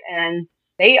 right? And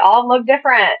they all look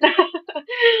different.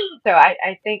 So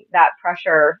I think that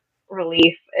pressure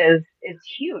relief is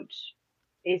huge.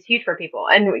 Is huge for people.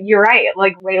 And you're right,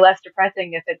 like way less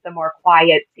depressing if it's a more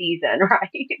quiet season, right?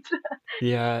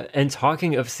 Yeah, and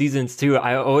talking of seasons too,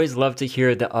 I always love to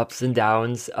hear the ups and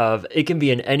downs of it can be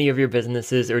in any of your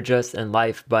businesses or just in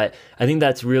life, but I think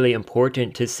that's really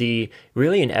important to see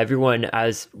really in everyone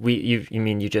as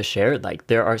you just shared, like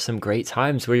there are some great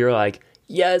times where you're like,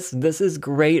 yes, this is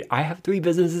great. I have 3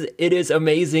 businesses. It is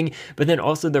amazing. But then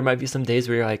also there might be some days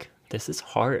where you're like, this is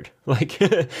hard. Like,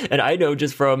 and I know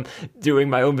just from doing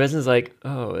my own business, like,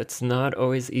 oh, it's not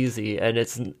always easy. And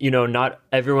it's, not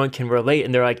everyone can relate.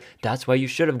 And they're like, that's why you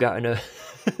should have gotten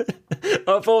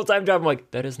a full-time job. I'm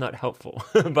like, that is not helpful.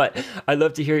 But I'd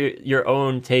love to hear your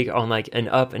own take on like an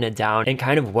up and a down and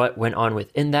kind of what went on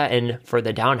within that. And for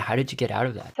the down, how did you get out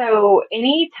of that? So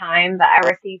any time that I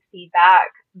receive feedback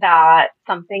that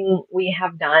something we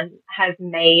have done has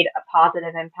made a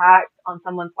positive impact on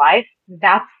someone's life,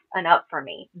 that's an up for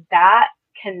me. That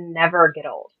can never get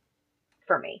old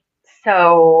for me.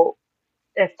 So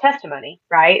it's testimony,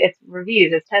 right? It's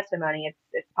reviews, it's testimony,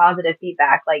 it's positive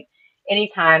feedback. Like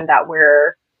anytime that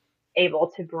we're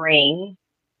able to bring,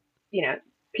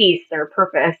 peace or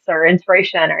purpose or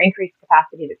inspiration or increased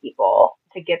capacity to people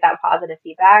to get that positive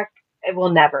feedback, it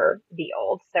will never be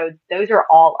old. So those are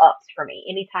all ups for me.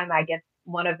 Anytime I get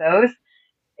one of those,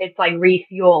 it's like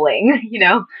refueling,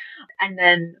 And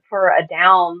then for a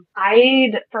down,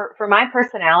 for my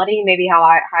personality, maybe how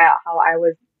I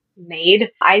was made,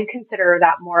 I consider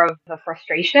that more of a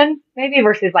frustration, maybe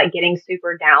versus like getting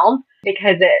super down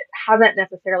because it hasn't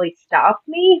necessarily stopped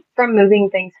me from moving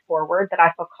things forward that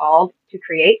I feel called to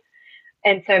create.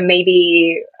 And so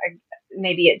maybe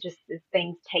it just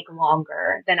things take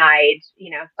longer than I'd,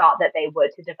 thought that they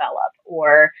would to develop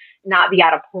or not be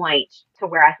at a point to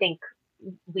where I think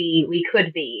we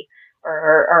could be,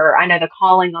 or I know the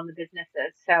calling on the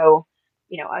businesses. So,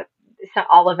 so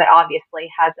all of it obviously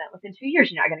hasn't within 2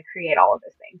 years, you're not going to create all of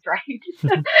those things,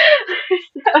 right?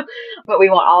 So, but we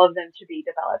want all of them to be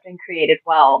developed and created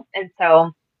well. And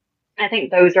so I think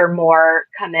those are more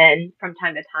come in from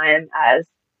time to time as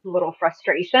little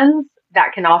frustrations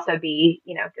that can also be,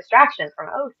 distractions from,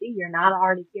 oh, see, you're not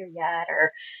already here yet,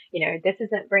 or, this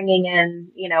isn't bringing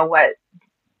in,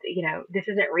 this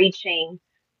isn't reaching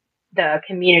the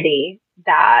community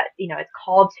that, it's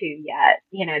called to yet,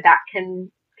 that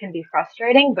can be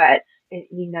frustrating, but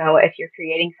if you're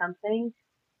creating something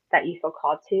that you feel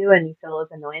called to and you feel is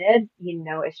anointed,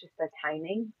 it's just the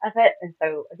timing of it. And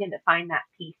so again, to find that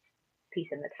peace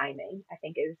in the timing, I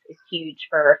think is huge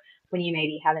for when you may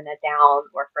be having a down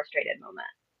or frustrated moment.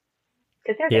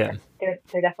 Because they're Yeah. there.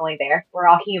 They're definitely there. We're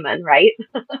all human, right?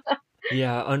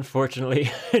 Yeah,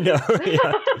 unfortunately. No,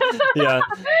 yeah. Yeah,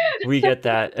 we get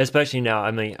that. Especially now.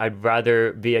 I mean, I'd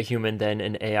rather be a human than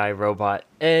an AI robot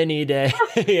any day.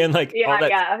 And like all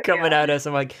that's coming at us.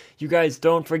 I'm like, you guys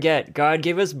don't forget, God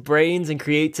gave us brains and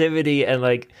creativity and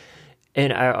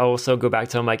I also go back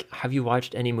to I'm like, have you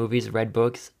watched any movies, read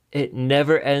books? It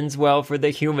never ends well for the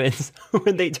humans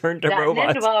when they turn to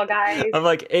robots. End well, guys. I'm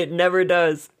like, it never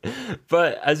does.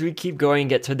 But as we keep going and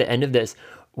get to the end of this,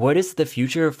 what is the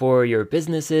future for your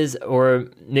businesses, or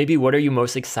maybe what are you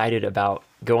most excited about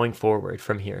going forward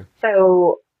from here?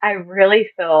 So I really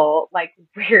feel like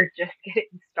we're just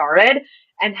getting started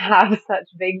and have such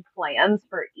big plans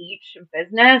for each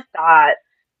business that,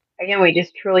 again, we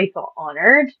just truly feel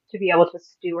honored to be able to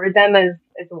steward them as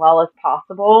well as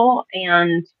possible.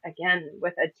 And again,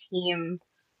 with a team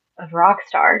of rock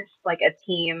stars, like a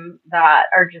team that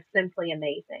are just simply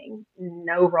amazing.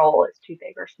 No role is too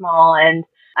big or small. And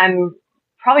I'm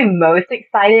probably most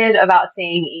excited about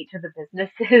seeing each of the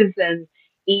businesses and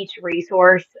each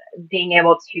resource being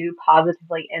able to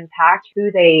positively impact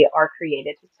who they are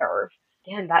created to serve.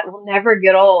 Again, that will never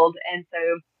get old. And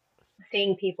so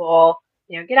seeing people,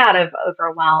 get out of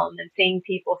overwhelm and seeing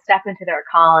people step into their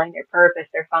calling, their purpose,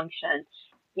 their function,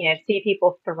 see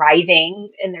people thriving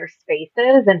in their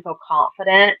spaces and feel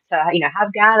confident to,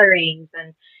 have gatherings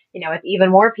and, with even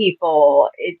more people.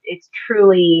 It's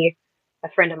truly, a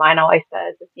friend of mine always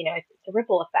says, it's a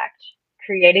ripple effect,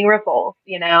 creating ripples,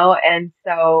 and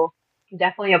so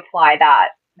definitely apply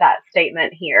that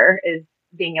statement here is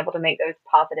being able to make those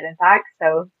positive impacts.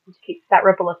 So it keeps that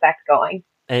ripple effect going.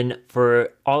 And for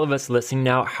all of us listening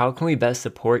now, how can we best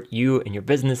support you and your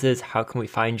businesses? How can we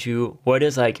find you? What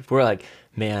is like, if we're like,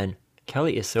 man,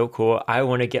 Kelly is so cool, I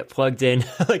want to get plugged in.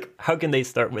 Like, how can they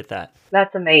start with that?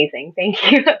 That's amazing.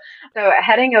 Thank you. So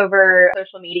heading over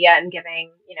social media and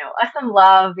giving, us some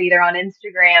love either on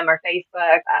Instagram or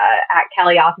Facebook at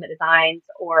Kelly Osment Designs,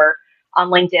 or on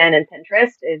LinkedIn and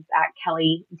Pinterest is at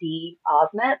Kelly D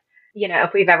Osment.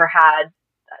 If we've ever had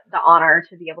the honor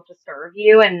to be able to serve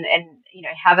you and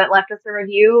haven't left us a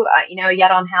review,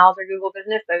 yet on Houzz or Google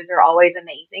Business, those are always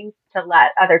amazing to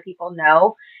let other people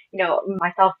know.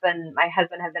 Myself and my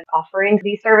husband have been offering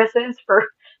these services for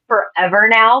forever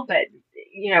now, but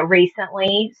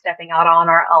recently stepping out on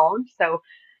our own. So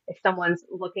if someone's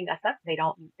looking us up, they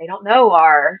don't know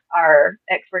our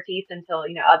expertise until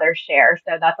others share.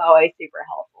 So that's always super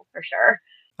helpful for sure.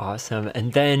 Awesome.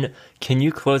 And then can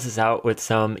you close us out with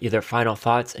some either final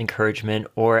thoughts, encouragement,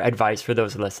 or advice for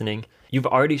those listening? You've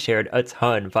already shared a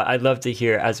ton, but I'd love to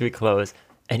hear as we close.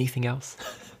 Anything else?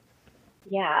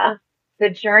 Yeah.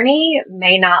 The journey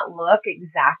may not look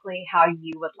exactly how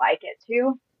you would like it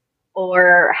to,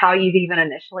 or how you've even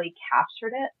initially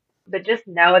captured it, but just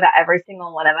know that every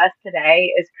single one of us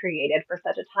today is created for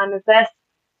such a time as this.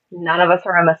 None of us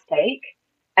are a mistake,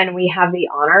 and we have the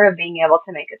honor of being able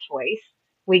to make a choice.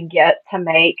 We get to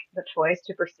make the choice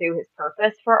to pursue his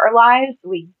purpose for our lives.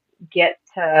 We get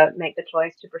to make the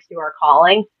choice to pursue our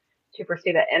calling, to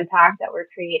pursue the impact that we're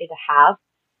created to have.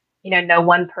 No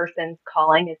one person's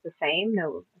calling is the same.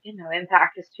 No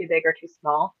impact is too big or too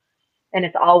small. And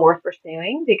it's all worth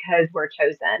pursuing because we're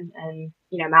chosen. And,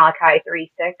 Malachi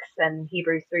 3:6 and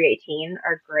Hebrews 3:18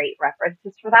 are great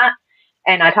references for that.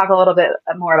 And I talk a little bit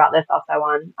more about this also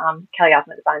on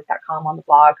kellyosmentdesigns.com on the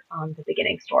blog on the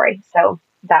beginning story. So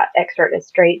that excerpt is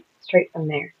straight from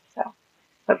there. So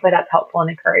hopefully that's helpful and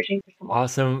encouraging for someone.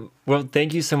 Awesome. Well,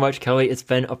 thank you so much, Kelly. It's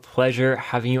been a pleasure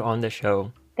having you on the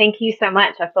show. Thank you so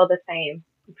much. I feel the same.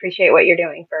 Appreciate what you're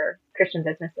doing for Christian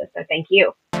businesses. So thank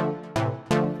you.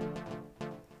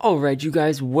 All right, you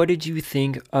guys, what did you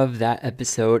think of that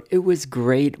episode? It was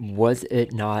great, was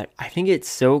it not? I think it's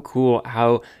so cool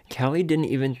how Kelly didn't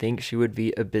even think she would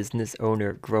be a business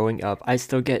owner growing up. I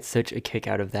still get such a kick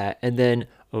out of that. And then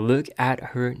look at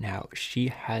her now. She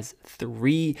has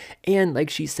 3. And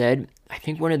like she said, I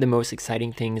think one of the most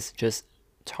exciting things just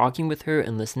talking with her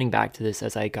and listening back to this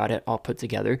as I got it all put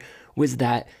together was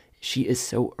that she is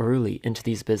so early into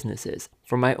these businesses.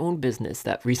 For my own business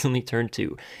that recently turned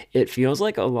 2, it feels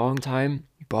like a long time,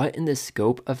 but in the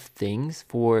scope of things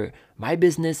for my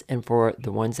business and for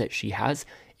the ones that she has,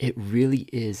 it really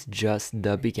is just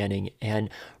the beginning. And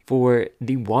for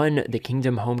the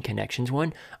Kingdom Home Connections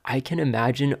one, I can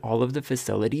imagine all of the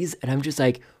facilities and I'm just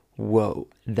like, whoa,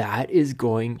 that is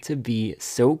going to be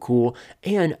so cool.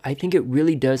 And I think it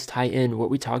really does tie in what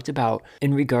we talked about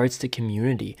in regards to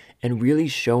community and really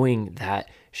showing that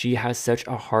she has such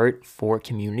a heart for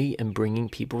community and bringing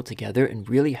people together and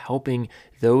really helping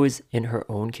those in her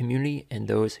own community and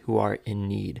those who are in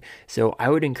need. So I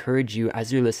would encourage you,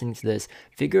 as you're listening to this,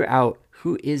 figure out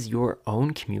who is your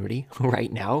own community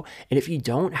right now. And if you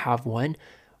don't have one,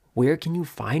 where can you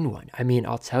find one? I mean,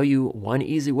 I'll tell you one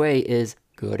easy way is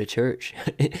go to church.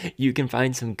 You can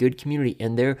find some good community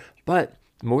in there, but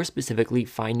more specifically,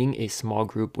 finding a small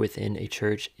group within a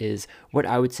church is what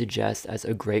I would suggest as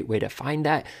a great way to find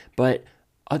that. But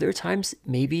other times,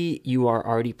 maybe you are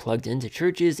already plugged into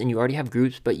churches and you already have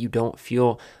groups, but you don't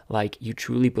feel like you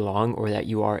truly belong or that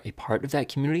you are a part of that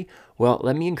community. Well,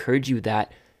 let me encourage you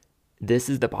that this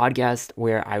is the podcast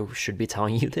where I should be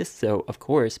telling you this, so of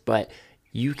course, but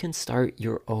you can start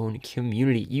your own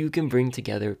community. You can bring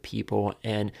together people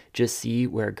and just see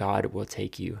where God will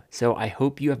take you. So I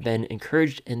hope you have been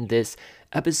encouraged in this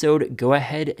episode. Go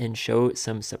ahead and show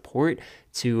some support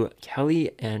to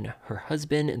Kelly and her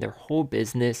husband and their whole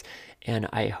business. And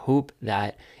I hope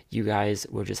that you guys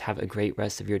will just have a great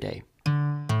rest of your day.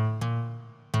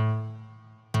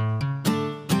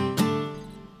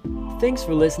 Thanks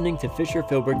for listening to Fisher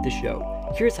Philbrick The Show.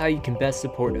 Here's how you can best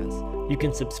support us. You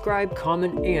can subscribe,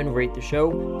 comment, and rate the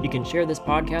show. You can share this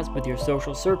podcast with your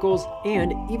social circles,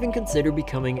 and even consider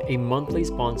becoming a monthly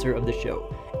sponsor of the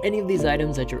show. Any of these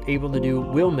items that you're able to do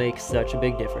will make such a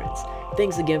big difference.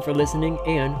 Thanks again for listening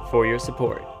and for your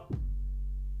support.